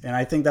happens. And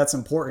I think that's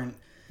important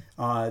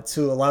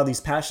to allow these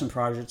passion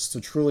projects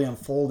to truly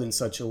unfold in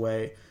such a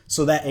way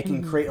so that it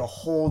can create a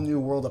whole new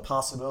world of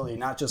possibility,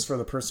 not just for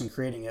the person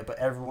creating it, but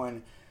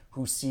everyone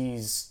who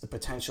sees the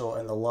potential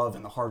and the love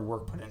and the hard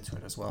work put into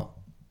it as well.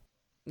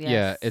 Yes.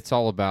 Yeah, it's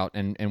all about,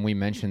 and we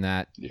mentioned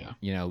that, Yeah.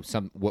 you know,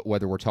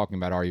 whether we're talking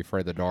about Are You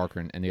Afraid of the Dark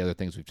and the other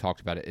things we've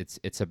talked about,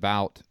 it's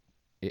about,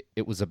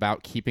 it was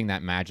about keeping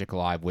that magic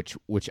alive,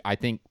 which I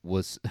think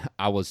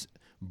I was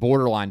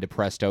borderline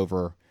depressed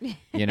over.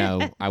 You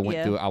know, I went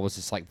Yeah. through, I was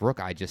just like,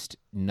 Brooke,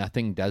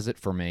 nothing does it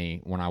for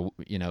me when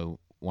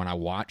I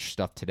watch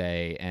stuff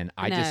today, and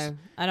I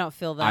don't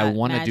feel that I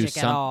want to do magic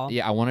at all. something.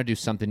 Yeah, I want to do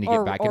something to or,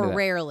 get back or into that.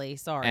 rarely,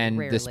 sorry, And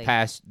rarely.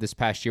 this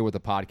past year with the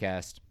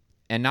podcast,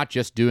 and not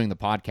just doing the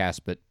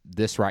podcast, but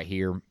this right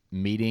here,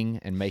 meeting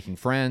and making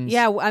friends.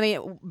 Yeah, I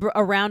mean,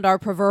 around our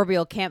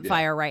proverbial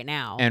campfire right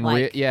now. And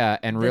like,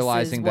 and this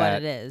realizing is what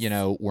that it is. you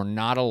know, we're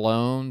not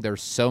alone.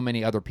 There's so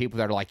many other people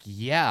that are like,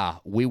 yeah,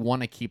 we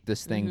want to keep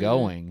this thing Mm-hmm.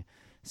 going.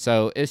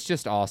 So it's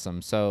just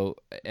awesome. So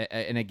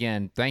and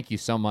again, thank you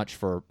so much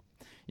for,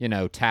 you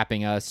know,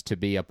 tapping us to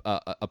be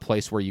a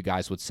place where you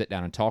guys would sit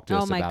down and talk to oh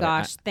us my about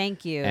gosh, it.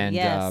 thank you. And,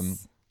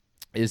 yes.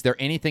 Is there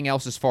anything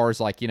else as far as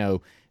like, you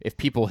know, if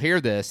people hear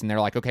this and they're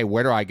like, okay,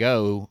 where do I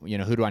go? You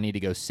know, who do I need to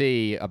go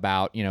see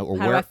about, you know, or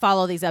How where? do I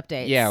follow these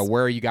updates? Yeah,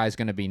 where are you guys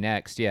going to be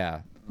next?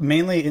 Yeah.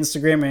 Mainly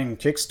Instagram and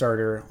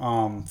Kickstarter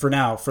for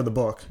now for the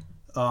book.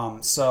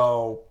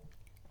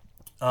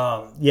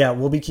 Yeah,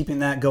 we'll be keeping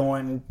that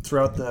going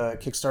throughout the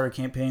Kickstarter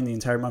campaign the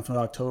entire month of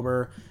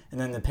October, and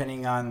then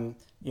depending on,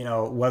 you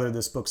know, whether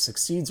this book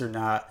succeeds or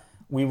not,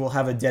 we will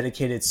have a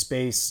dedicated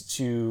space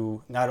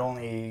to not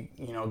only,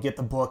 you know, get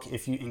the book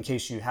in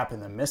case you happen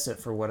to miss it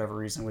for whatever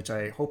reason, which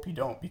I hope you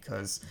don't,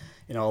 because,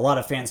 you know, a lot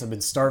of fans have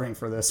been starving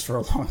for this for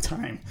a long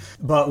time.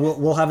 But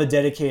we'll have a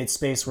dedicated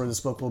space where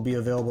this book will be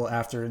available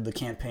after the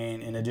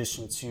campaign, in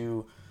addition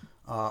to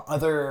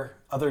other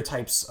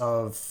types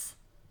of,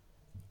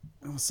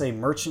 I don't say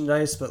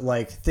merchandise, but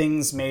like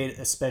things made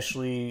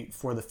especially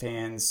for the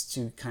fans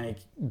to kind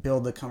of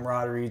build the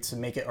camaraderie, to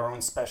make it our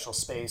own special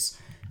space.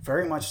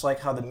 Very much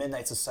like how the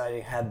Midnight Society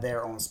had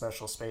their own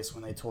special space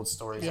when they told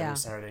stories Yeah. every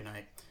Saturday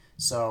night.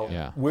 So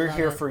Yeah. we're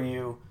here for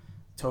you,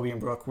 Toby and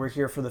Brooke. We're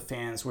here for the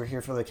fans. We're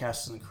here for the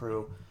cast and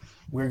crew.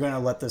 We're going to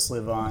let this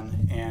live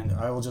on. And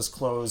I will just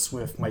close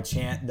with my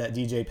chant that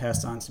DJ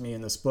passed on to me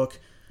in this book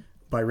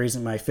by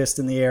raising my fist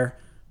in the air: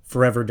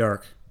 Forever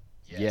Dark.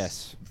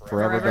 Yes.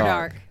 Forever Forever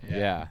Dark. Dark.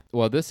 Yeah.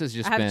 Well, this has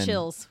just I have been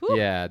chills. Whew.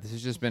 Yeah, this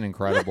has just been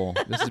incredible.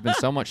 This has been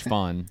so much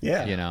fun.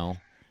 Yeah. You know.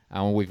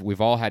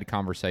 We've all had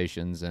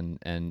conversations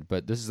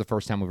but this is the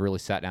first time we've really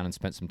sat down and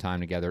spent some time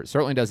together. It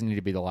certainly doesn't need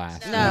to be the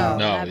last. No,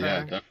 No, never. yeah,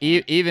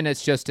 definitely. Even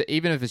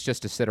if it's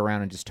just to sit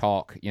around and just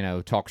talk, you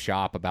know, talk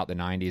shop about the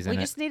 90s. We and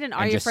just need an and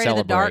Are You just Afraid of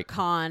the Dark celebrate.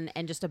 con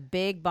and just a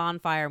big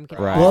bonfire. And we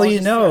can Right. all Well, you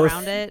just know, sit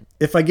around it.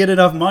 if I get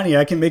enough money,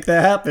 I can make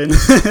that happen.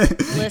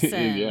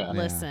 Listen, Yeah.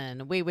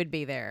 listen, we would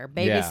be there.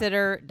 Yeah.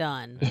 Babysitter,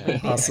 done.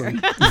 Awesome.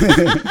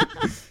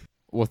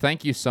 Well,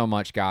 thank you so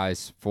much,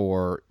 guys,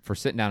 for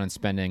sitting down and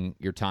spending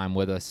your time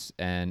with us.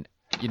 And,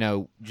 you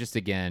know, just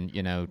again,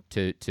 you know,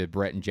 to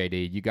Brett and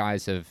JD, you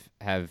guys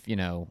have you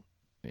know,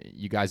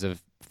 you guys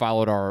have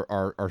followed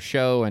our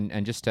show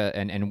and just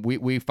and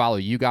we follow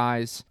you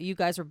guys. You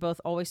guys were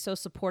both always so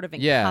supportive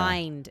and Yeah.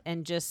 kind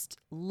and just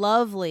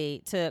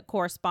lovely to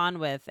correspond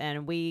with,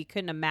 and we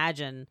couldn't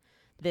imagine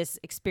this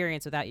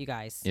experience without you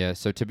guys. Yeah.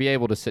 So to be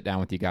able to sit down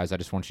with you guys, I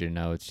just want you to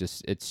know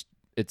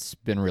it's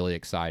been really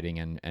exciting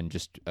and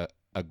just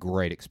a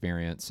great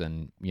experience.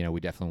 And, you know,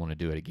 we definitely want to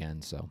do it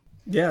again. So.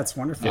 Yeah, it's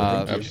wonderful. Uh,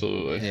 Thank you.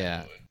 Absolutely.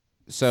 Yeah.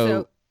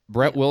 So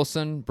Brett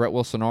Wilson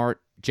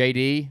Art,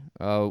 JD,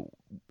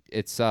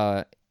 it's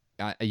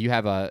you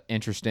have a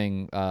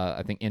interesting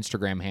I think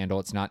Instagram handle.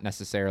 It's not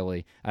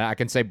necessarily, I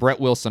can say Brett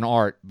Wilson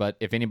Art, but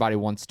if anybody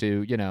wants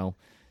to, you know,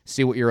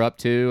 see what you're up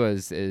to,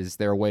 is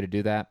there a way to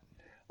do that?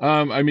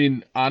 I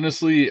mean,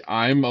 honestly,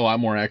 I'm a lot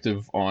more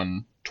active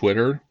on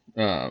Twitter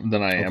than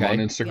I am Okay. on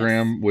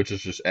Instagram, which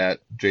is just at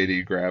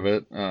JD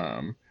Gravitt.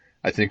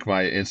 I think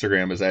my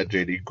Instagram is at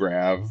JD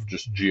Grav,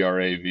 just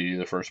GRAV,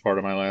 the first part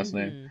of my last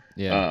name.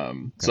 Yeah.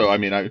 So I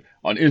mean,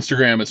 on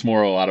Instagram it's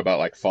more a lot about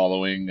like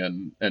following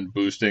and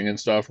boosting and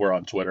stuff. Where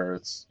on Twitter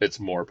it's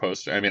more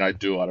posting. I mean, I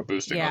do a lot of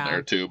boosting on Yeah.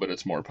 there too, but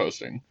it's more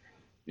posting.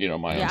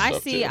 my own Yeah, I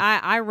stuff see. too.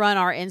 I run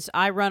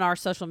our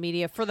social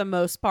media for the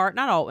most part,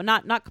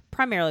 not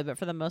primarily, but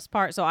for the most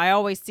part. So I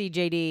always see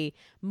JD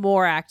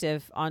more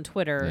active on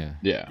Twitter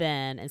Yeah.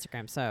 than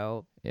Instagram.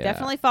 So Yeah.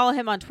 definitely follow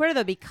him on Twitter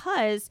though,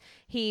 because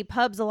he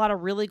pubs a lot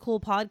of really cool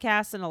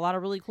podcasts and a lot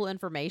of really cool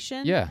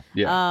information. Yeah.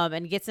 Yeah.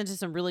 And gets into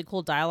some really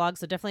cool dialogue.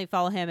 So definitely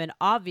follow him, and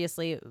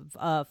obviously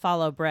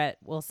follow Brett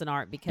Wilson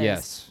Art, because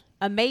Yes.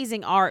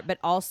 amazing art, but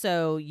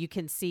also you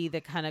can see the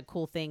kind of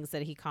cool things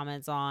that he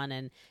comments on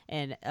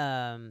and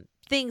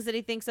things that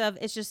he thinks of.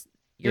 It's just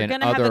you're and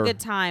gonna have a other- good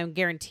time,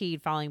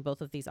 guaranteed, following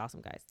both of these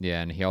awesome guys.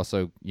 Yeah, and he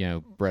also,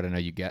 Brett, I know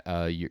you get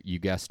you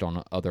guest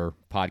on other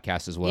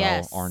podcasts as well,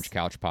 Yes. Orange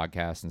Couch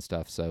podcast and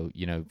stuff. So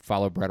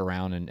follow Brett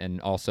around, and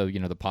also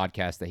the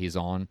podcast that he's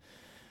on.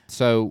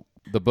 So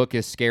the book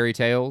is Scary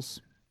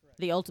Tales.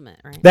 The ultimate,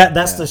 right?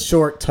 That's the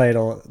short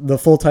title. The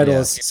full title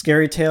Yeah. is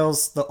Scary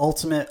Tales: The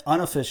Ultimate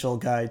Unofficial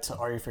Guide to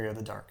Are You Afraid of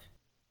the Dark.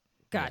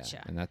 Gotcha.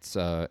 Yeah, and that's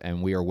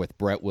and we are with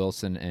Brett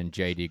Wilson and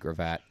JD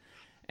Gravatt,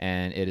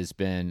 and it has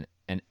been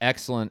an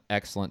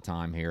excellent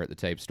time here at the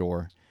Tape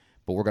Store.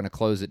 But we're going to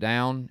close it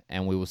down,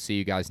 and we will see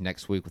you guys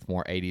next week with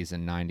more 80s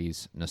and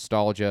 90s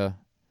nostalgia.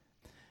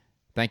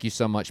 Thank you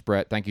so much,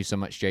 Brett. Thank you so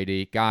much,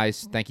 JD.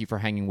 Guys, thank you for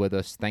hanging with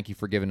us. Thank you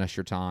for giving us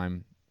your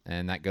time.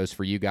 And that goes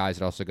for you guys.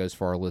 It also goes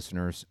for our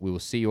listeners. We will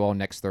see you all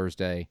next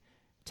Thursday.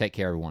 Take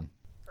care, everyone.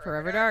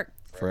 Forever dark.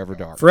 Forever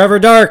dark. Forever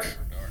Dark.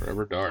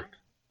 Forever dark.